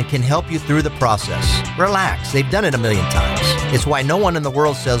numbers and can help you through the process. Relax, they've done it a million times. It's why no one in the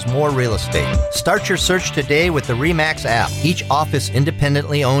world sells more real estate. Start your search today with the RE/MAX app, each office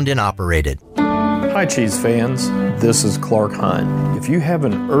independently owned and operated. Hi, Cheese fans. This is Clark Hine. If you have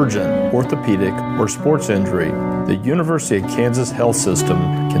an urgent orthopedic or sports injury, the University of Kansas Health System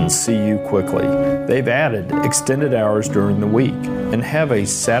can see you quickly. They've added extended hours during the week and have a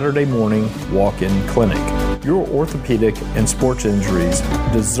Saturday morning walk-in clinic. Your orthopedic and sports injuries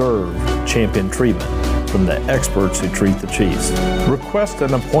deserve champion treatment from the experts who treat the Chiefs. Request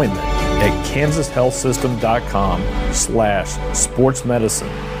an appointment at kansashealthsystem.com/sportsmedicine.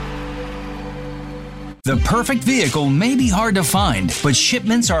 The perfect vehicle may be hard to find, but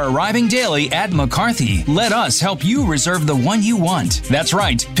shipments are arriving daily at McCarthy. Let us help you reserve the one you want. That's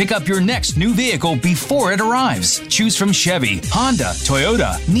right. Pick up your next new vehicle before it arrives. Choose from Chevy, Honda,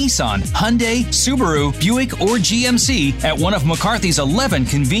 Toyota, Nissan, Hyundai, Subaru, Buick, or GMC at one of McCarthy's 11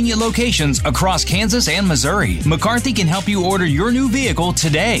 convenient locations across Kansas and Missouri. McCarthy can help you order your new vehicle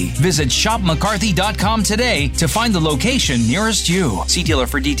today. Visit shopmccarthy.com today to find the location nearest you. See dealer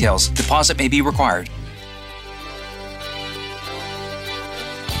for details. Deposit may be required.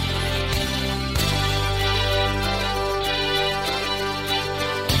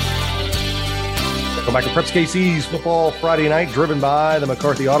 Welcome back to Preps KC's Football Friday Night, driven by the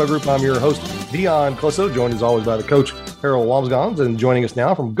McCarthy Auto Group. I'm your host, Dion Clisso, joined as always by the coach, Harold Walmsgons, and joining us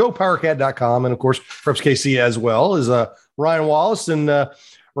now from GoPowerCat.com and, of course, Preps KC as well is Ryan Wallace. And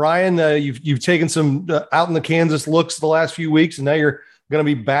Ryan, you've taken some out in the Kansas looks the last few weeks, and now you're going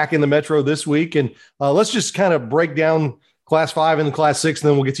to be back in the Metro this week. And let's just kind of break down Class 5 and Class 6, and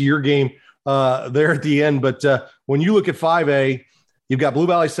then we'll get to your game there at the end. But when you look at 5A, you've got Blue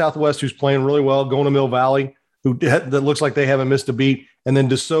Valley Southwest, who's playing really well, going to Mill Valley, that looks like they haven't missed a beat, and then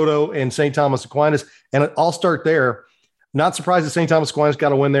DeSoto and St. Thomas Aquinas. And I'll start there. Not surprised that St. Thomas Aquinas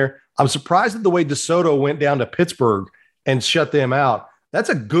got a win there. I'm surprised at the way DeSoto went down to Pittsburgh and shut them out. That's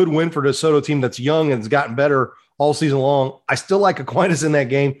a good win for DeSoto team that's young and has gotten better all season long. I still like Aquinas in that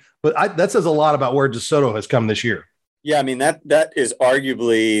game, but that says a lot about where DeSoto has come this year. Yeah, I mean, that is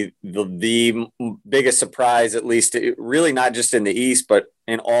arguably the biggest surprise, at least really not just in the East, but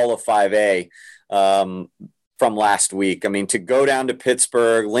in all of 5A from last week. I mean, to go down to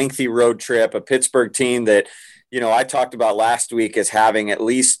Pittsburgh, lengthy road trip, a Pittsburgh team that, I talked about last week as having at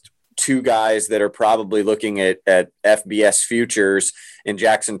least two guys that are probably looking at FBS futures in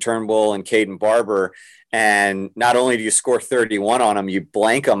Jackson Turnbull and Caden Barber. And not only do you score 31 on them, you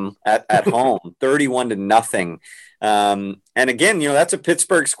blank them at home, 31-0. And again, that's a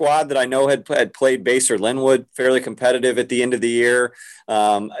Pittsburgh squad that I know had played Basehor Linwood, fairly competitive at the end of the year.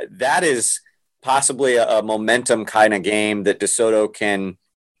 That is possibly a momentum kind of game that DeSoto can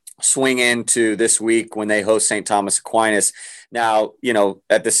swing into this week when they host St. Thomas Aquinas. Now,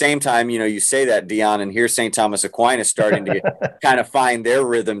 at the same time, you say that, Dion, and here's St. Thomas Aquinas starting to kind of find their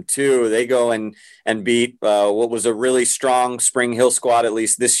rhythm too. They go and beat what was a really strong Spring Hill squad, at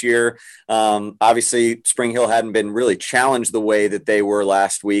least this year. Obviously, Spring Hill hadn't been really challenged the way that they were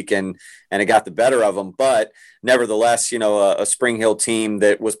last week, and it got the better of them. But nevertheless, a Spring Hill team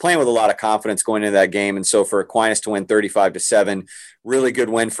that was playing with a lot of confidence going into that game. And so for Aquinas to win 35-7, really good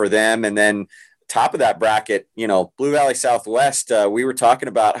win for them. And then top of that bracket, Blue Valley Southwest, we were talking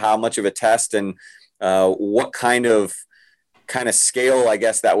about how much of a test and what kind of scale, I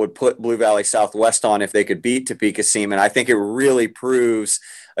guess, that would put Blue Valley Southwest on if they could beat Topeka Seaman. I think it really proves,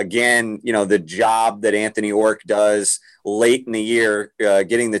 again, the job that Anthony Ork does late in the year,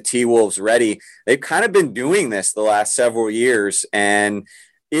 getting the T-Wolves ready. They've kind of been doing this the last several years. And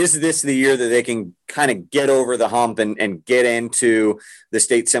is this the year that they can kind of get over the hump and get into the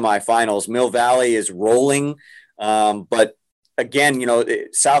state semifinals? Mill Valley is rolling. But again,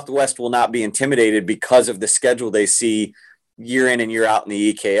 Southwest will not be intimidated because of the schedule they see year in and year out in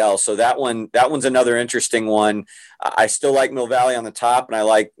the EKL. So that one's another interesting one. I still like Mill Valley on the top, and I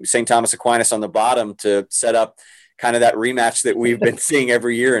like St. Thomas Aquinas on the bottom to set up kind of that rematch that we've been seeing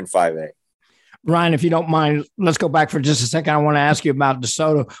every year in 5A. Ryan, if you don't mind, let's go back for just a second. I want to ask you about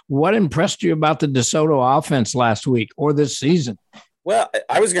DeSoto. What impressed you about the DeSoto offense last week or this season? Well,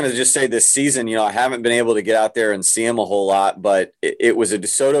 I was going to just say this season, I haven't been able to get out there and see them a whole lot, but it was a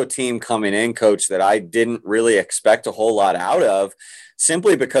DeSoto team coming in, Coach, that I didn't really expect a whole lot out of,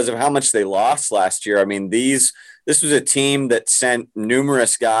 simply because of how much they lost last year. I mean, this was a team that sent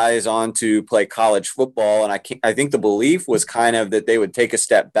numerous guys on to play college football, and I think the belief was kind of that they would take a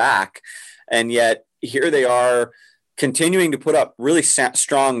step back. And yet here they are continuing to put up really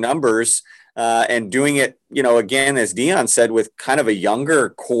strong numbers and doing it, again, as Dion said, with kind of a younger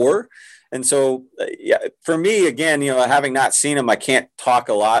core. And so, for me, again, having not seen them, I can't talk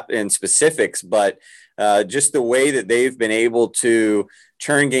a lot in specifics, but just the way that they've been able to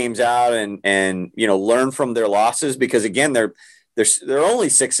churn games out and learn from their losses, because again, they're only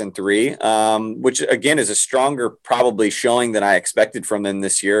 6-3, which again is a stronger probably showing than I expected from them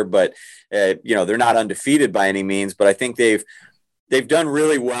this year. But they're not undefeated by any means. But I think they've done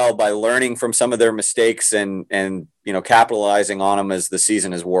really well by learning from some of their mistakes and capitalizing on them as the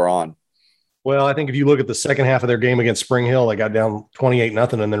season has wore on. Well, I think if you look at the second half of their game against Spring Hill, they got down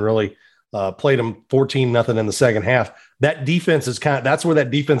 28-0 and then really played them 14-0 in the second half. That defense is that's where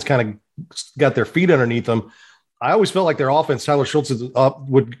that defense kind of got their feet underneath them. I always felt like their offense, Tyler Schultz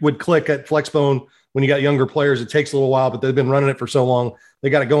would click at Flexbone when you got younger players. It takes a little while, but they've been running it for so long. They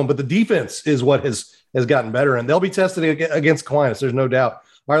got it going. But the defense is what has gotten better, and they'll be tested against Aquinas. There's no doubt. All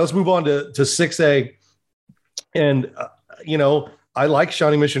right, let's move on to 6A. And, I like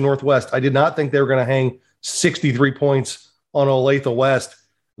Shawnee Mission Northwest. I did not think they were going to hang 63 points on Olathe West.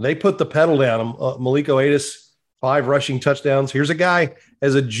 They put the pedal down. Maliko Adis, 5 rushing touchdowns. Here's a guy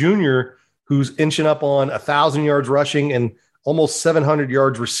as a junior who's inching up on 1,000 yards rushing and almost 700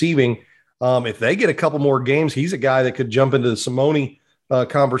 yards receiving. If they get a couple more games, he's a guy that could jump into the Simone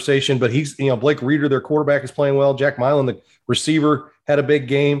conversation. But he's, Blake Reeder, their quarterback, is playing well. Jack Milan, the receiver, had a big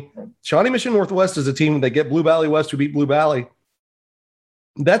game. Shawnee Mission Northwest is a team that get Blue Valley West, who beat Blue Valley.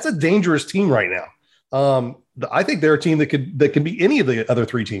 That's a dangerous team right now. I think they're a team that could be any of the other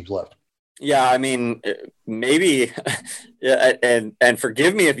 3 teams left. Yeah, I mean, maybe, and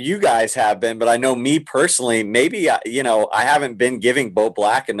forgive me if you guys have been, but I know me personally, maybe, I haven't been giving Bo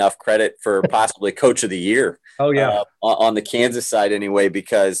Black enough credit for possibly Coach of the Year. Oh, yeah. On the Kansas side anyway,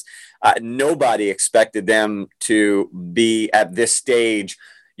 because nobody expected them to be at this stage,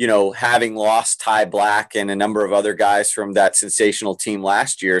 having lost Ty Black and a number of other guys from that sensational team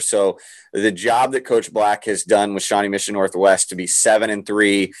last year. So the job that Coach Black has done with Shawnee Mission Northwest to be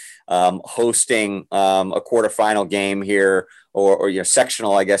 7-3, hosting a quarterfinal game here, or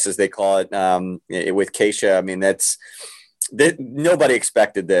sectional, I guess, as they call it, with Keisha. I mean, nobody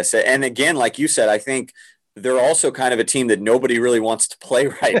expected this. And again, like you said, I think they're also kind of a team that nobody really wants to play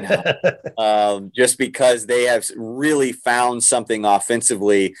right now, just because they have really found something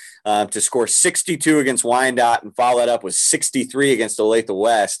offensively to score 62 against Wyandotte and follow that up with 63 against Olathe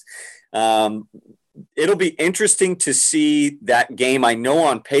West. it'll be interesting to see that game. I know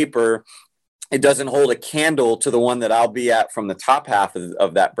on paper it doesn't hold a candle to the one that I'll be at from the top half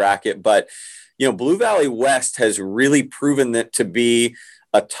of that bracket, but Blue Valley West has really proven that to be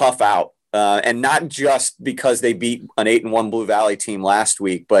a tough out. And not just because they beat an 8-1 Blue Valley team last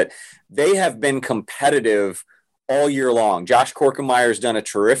week, but they have been competitive all year long. Josh Korkemeyer's done a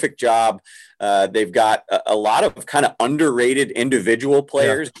terrific job. They've got a lot of kind of underrated individual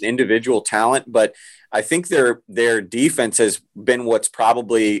players, individual talent, but I think their defense has been what's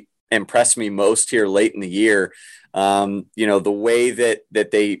probably impressed me most here late in the year. The way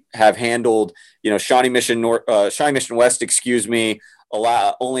that they have handled, Shawnee Mission West,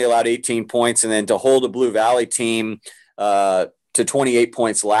 only allowed 18 points, and then to hold a Blue Valley team to 28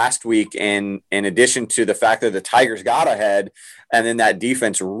 points last week. And in addition to the fact that the Tigers got ahead, and then that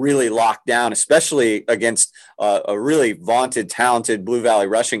defense really locked down, especially against a really vaunted, talented Blue Valley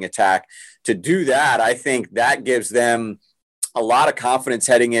rushing attack. To do that, I think that gives them a lot of confidence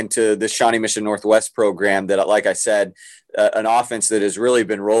heading into the Shawnee Mission Northwest program that, like I said, an offense that has really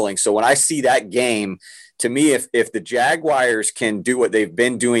been rolling. So when I see that game, to me, if the Jaguars can do what they've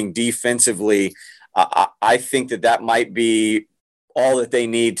been doing defensively, I think that might be all that they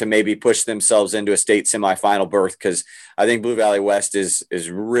need to maybe push themselves into a state semifinal berth, because I think Blue Valley West is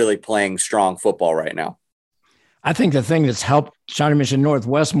really playing strong football right now. I think the thing that's helped Shawnee Mission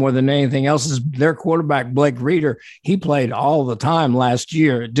Northwest more than anything else is their quarterback, Blake Reeder. He played all the time last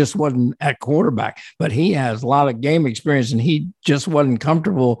year. It just wasn't at quarterback, but he has a lot of game experience, and he just wasn't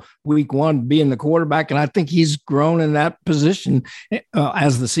comfortable week one being the quarterback. And I think he's grown in that position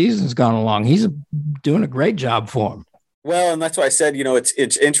as the season's gone along. He's doing a great job for him. Well, and that's why I said,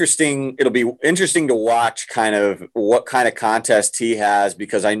 it's interesting. It'll be interesting to watch kind of what kind of contest he has,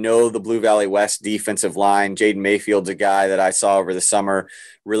 because I know the Blue Valley West defensive line, Jaden Mayfield's a guy that I saw over the summer,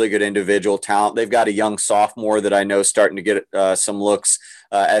 really good individual talent. They've got a young sophomore that I know starting to get some looks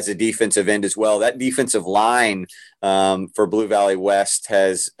as a defensive end as well. That defensive line for Blue Valley West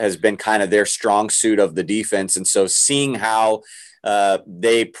has been kind of their strong suit of the defense. And so seeing how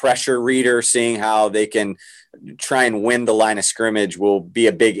they pressure Reeder, seeing how they can try and win the line of scrimmage will be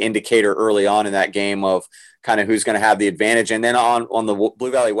a big indicator early on in that game of kind of who's going to have the advantage. And then on the Blue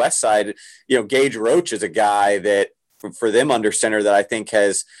Valley West side, Gage Roach is a guy that for them under center that I think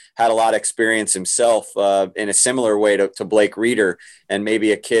has had a lot of experience himself in a similar way to Blake Reeder, and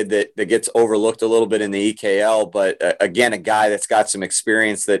maybe a kid that gets overlooked a little bit in the EKL, but again, a guy that's got some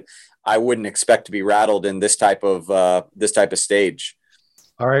experience that I wouldn't expect to be rattled in this type of stage.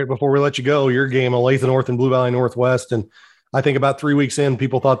 All right, before we let you go, your game, Olathe North and Blue Valley Northwest, and I think about 3 weeks in,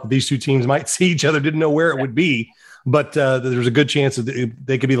 people thought that these two teams might see each other, didn't know where it would be, but there's a good chance that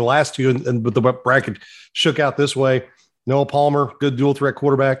they could be the last two, but the bracket shook out this way. Noah Palmer, good dual threat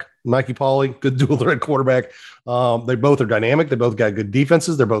quarterback. Mikey Pauley, good dual threat quarterback. They both are dynamic. They both got good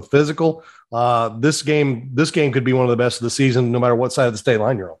defenses. They're both physical. This game could be one of the best of the season, no matter what side of the state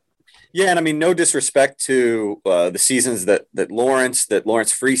line you're on. Yeah, and I mean, no disrespect to the seasons that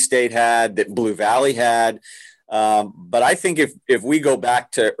Lawrence Free State had, that Blue Valley had. But I think if we go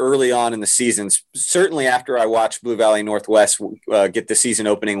back to early on in the seasons, certainly after I watched Blue Valley Northwest get the season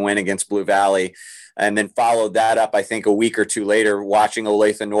opening win against Blue Valley, and then followed that up, I think a week or two later, watching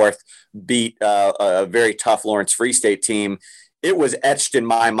Olathe North beat a very tough Lawrence Free State team, it was etched in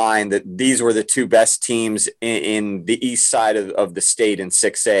my mind that these were the two best teams in the east side of the state in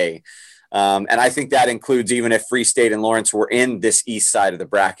 6A. And I think that includes even if Free State and Lawrence were in this east side of the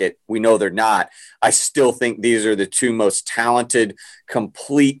bracket. We know they're not. I still think these are the two most talented,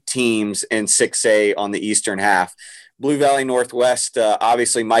 complete teams in 6A on the eastern half. Blue Valley Northwest,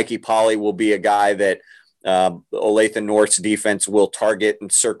 obviously Mikey Pauley will be a guy that Olathe North's defense will target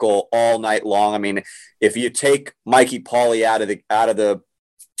and circle all night long. I mean, if you take Mikey Pauley out of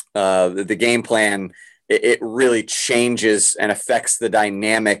the game plan, it really changes and affects the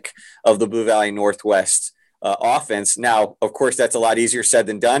dynamic of the Blue Valley Northwest offense. Now, of course, that's a lot easier said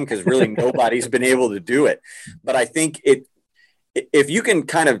than done, because really nobody's been able to do it. But I think if you can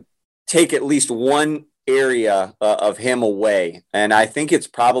kind of take at least one area of him away, and I think it's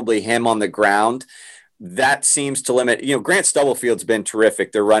probably him on the ground, that seems to limit, Grant Stubblefield's been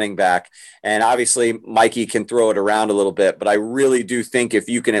terrific, their running back, and obviously Mikey can throw it around a little bit, but I really do think if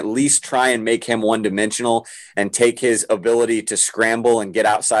you can at least try and make him one-dimensional and take his ability to scramble and get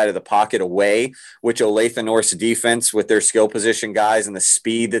outside of the pocket away, which Olathe North's defense with their skill position guys and the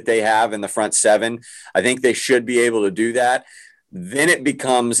speed that they have in the front seven, I think they should be able to do that. Then it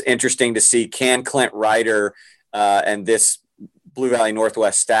becomes interesting to see, can Clint Ryder and this Blue Valley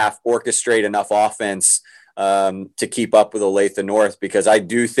Northwest staff orchestrate enough offense to keep up with Olathe North, because I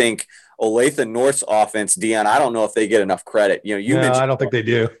do think Olathe North's offense, Dion, I don't know if they get enough credit. You mentioned, I don't think they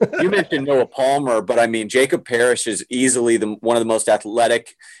do. You mentioned Noah Palmer, but I mean, Jacob Parrish is easily one of the most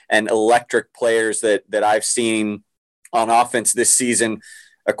athletic and electric players that I've seen on offense this season.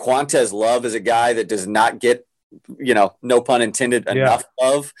 Quantez Love is a guy that does not get, no pun intended, enough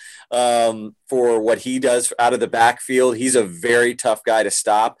of for what he does out of the backfield. He's a very tough guy to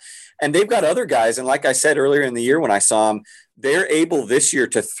stop. And they've got other guys. And like I said earlier in the year when I saw them, they're able this year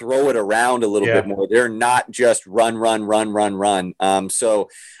to throw it around a little bit more. They're not just run. So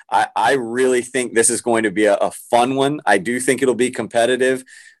I really think this is going to be a fun one. I do think it'll be competitive.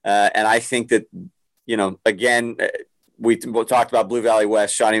 And I think that, again, we talked about Blue Valley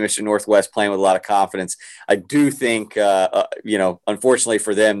West, Shawnee Mission Northwest playing with a lot of confidence. I do think, unfortunately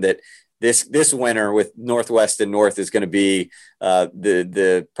for them, that this winner with Northwest and North is going to be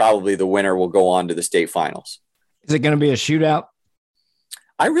probably the winner will go on to the state finals. Is it going to be a shootout?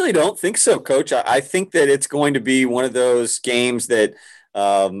 I really don't think so, Coach. I think that it's going to be one of those games that,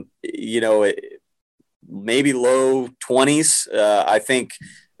 maybe low 20s. I think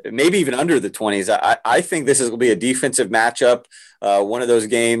maybe even under the 20s. I think this will be a defensive matchup, one of those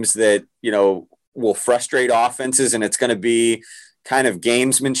games that, will frustrate offenses, and it's going to be kind of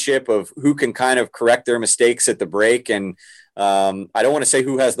gamesmanship of who can kind of correct their mistakes at the break. And I don't want to say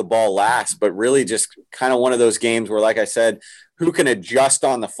who has the ball last, but really just kind of one of those games where, like I said, who can adjust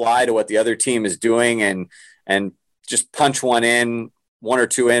on the fly to what the other team is doing and just punch one or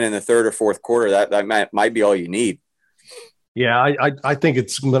two in the third or fourth quarter. That might be all you need. Yeah, I think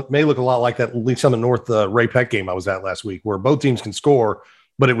it may look a lot like that Summit North Ray Peck game I was at last week, where both teams can score,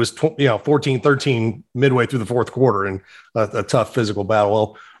 but it was 14-13 midway through the fourth quarter and a tough physical battle.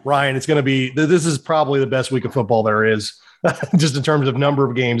 Well, Ryan, this is probably the best week of football there is, just in terms of number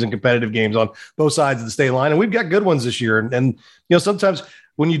of games and competitive games on both sides of the state line. And we've got good ones this year. And sometimes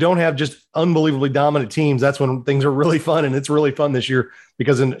when you don't have just unbelievably dominant teams, that's when things are really fun. And it's really fun this year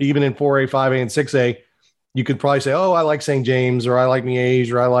because even in 4A, 5A, and 6A, you could probably say, oh, I like St. James, or I like Miege,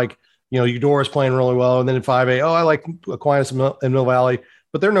 or I like, Eudora's playing really well. And then in 5A, oh, I like Aquinas and Mill Valley,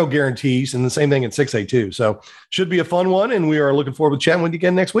 but there are no guarantees. And the same thing in 6A too. So should be a fun one. And we are looking forward to chatting with you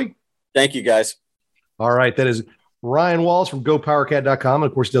again next week. Thank you, guys. All right. That is Ryan Wallace from GoPowerCat.com. And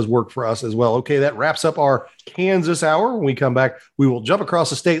of course, he does work for us as well. Okay, that wraps up our Kansas hour. When we come back, we will jump across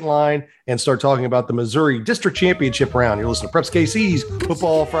the state line and start talking about the Missouri District Championship round. You're listening to Preps KC's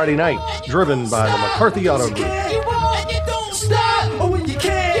Football Friday Night, driven by the McCarthy Auto Group.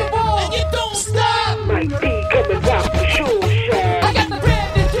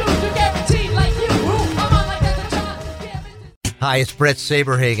 Hi, it's Brett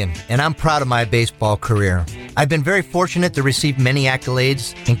Saberhagen, and I'm proud of my baseball career. I've been very fortunate to receive many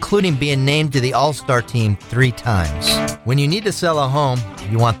accolades, including being named to the All-Star team 3 times. When you need to sell a home,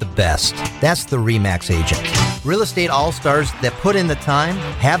 you want the best. That's the RE/MAX agent. Real estate all-stars that put in the time,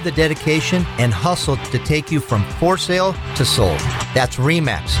 have the dedication, and hustle to take you from for sale to sold. That's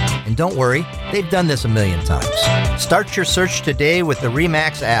RE/MAX. And don't worry, they've done this a million times. Start your search today with the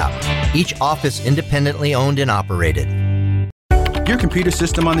RE/MAX app. Each office independently owned and operated. Your computer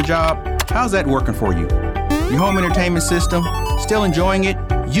system on the job, how's that working for you? Your home entertainment system, still enjoying it?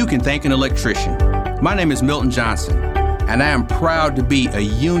 You can thank an electrician. My name is Milton Johnson, and I am proud to be a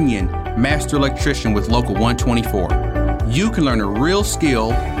union master electrician with Local 124. You can learn a real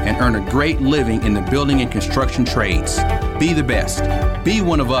skill and earn a great living in the building and construction trades. Be the best. Be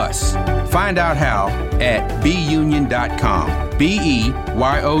one of us. Find out how at beunion.com.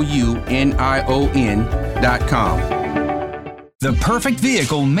 BEYOUNION.com. The perfect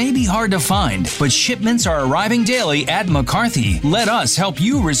vehicle may be hard to find, but shipments are arriving daily at McCarthy. Let us help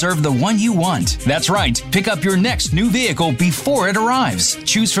you reserve the one you want. That's right. Pick up your next new vehicle before it arrives.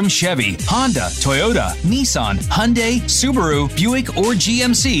 Choose from Chevy, Honda, Toyota, Nissan, Hyundai, Subaru, Buick, or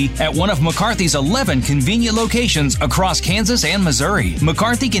GMC at one of McCarthy's 11 convenient locations across Kansas and Missouri.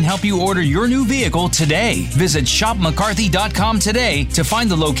 McCarthy can help you order your new vehicle today. Visit shopmccarthy.com today to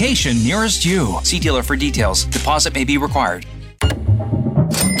find the location nearest you. See dealer for details. Deposit may be required.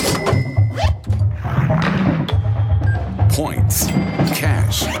 Points,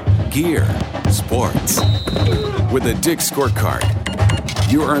 cash, gear, sports. With a Dick's Scorecard,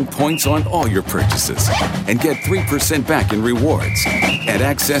 you earn points on all your purchases and get 3% back in rewards and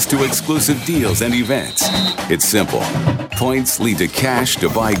access to exclusive deals and events. It's simple. Points lead to cash to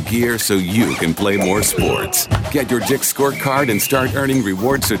buy gear so you can play more sports. Get your Dick's Scorecard and start earning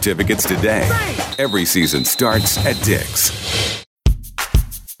reward certificates today. Every season starts at Dick's.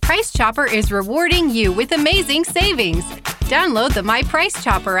 Price Chopper is rewarding you with amazing savings. Download the My Price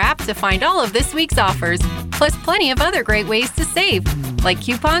Chopper app to find all of this week's offers, plus plenty of other great ways to save, like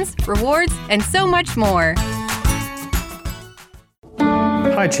coupons, rewards, and so much more.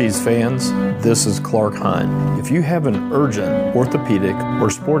 Hi, Cheese fans. This is Clark Hunt. If you have an urgent orthopedic or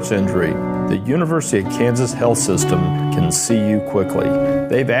sports injury, the University of Kansas Health System can see you quickly.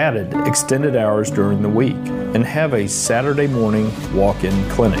 They've added extended hours during the week and have a Saturday morning walk-in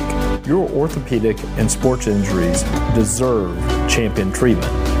clinic. Your orthopedic and sports injuries deserve champion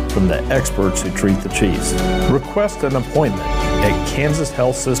treatment from the experts who treat the Chiefs. Request an appointment at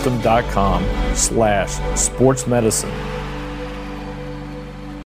kansashealthsystem.com/sportsmedicine.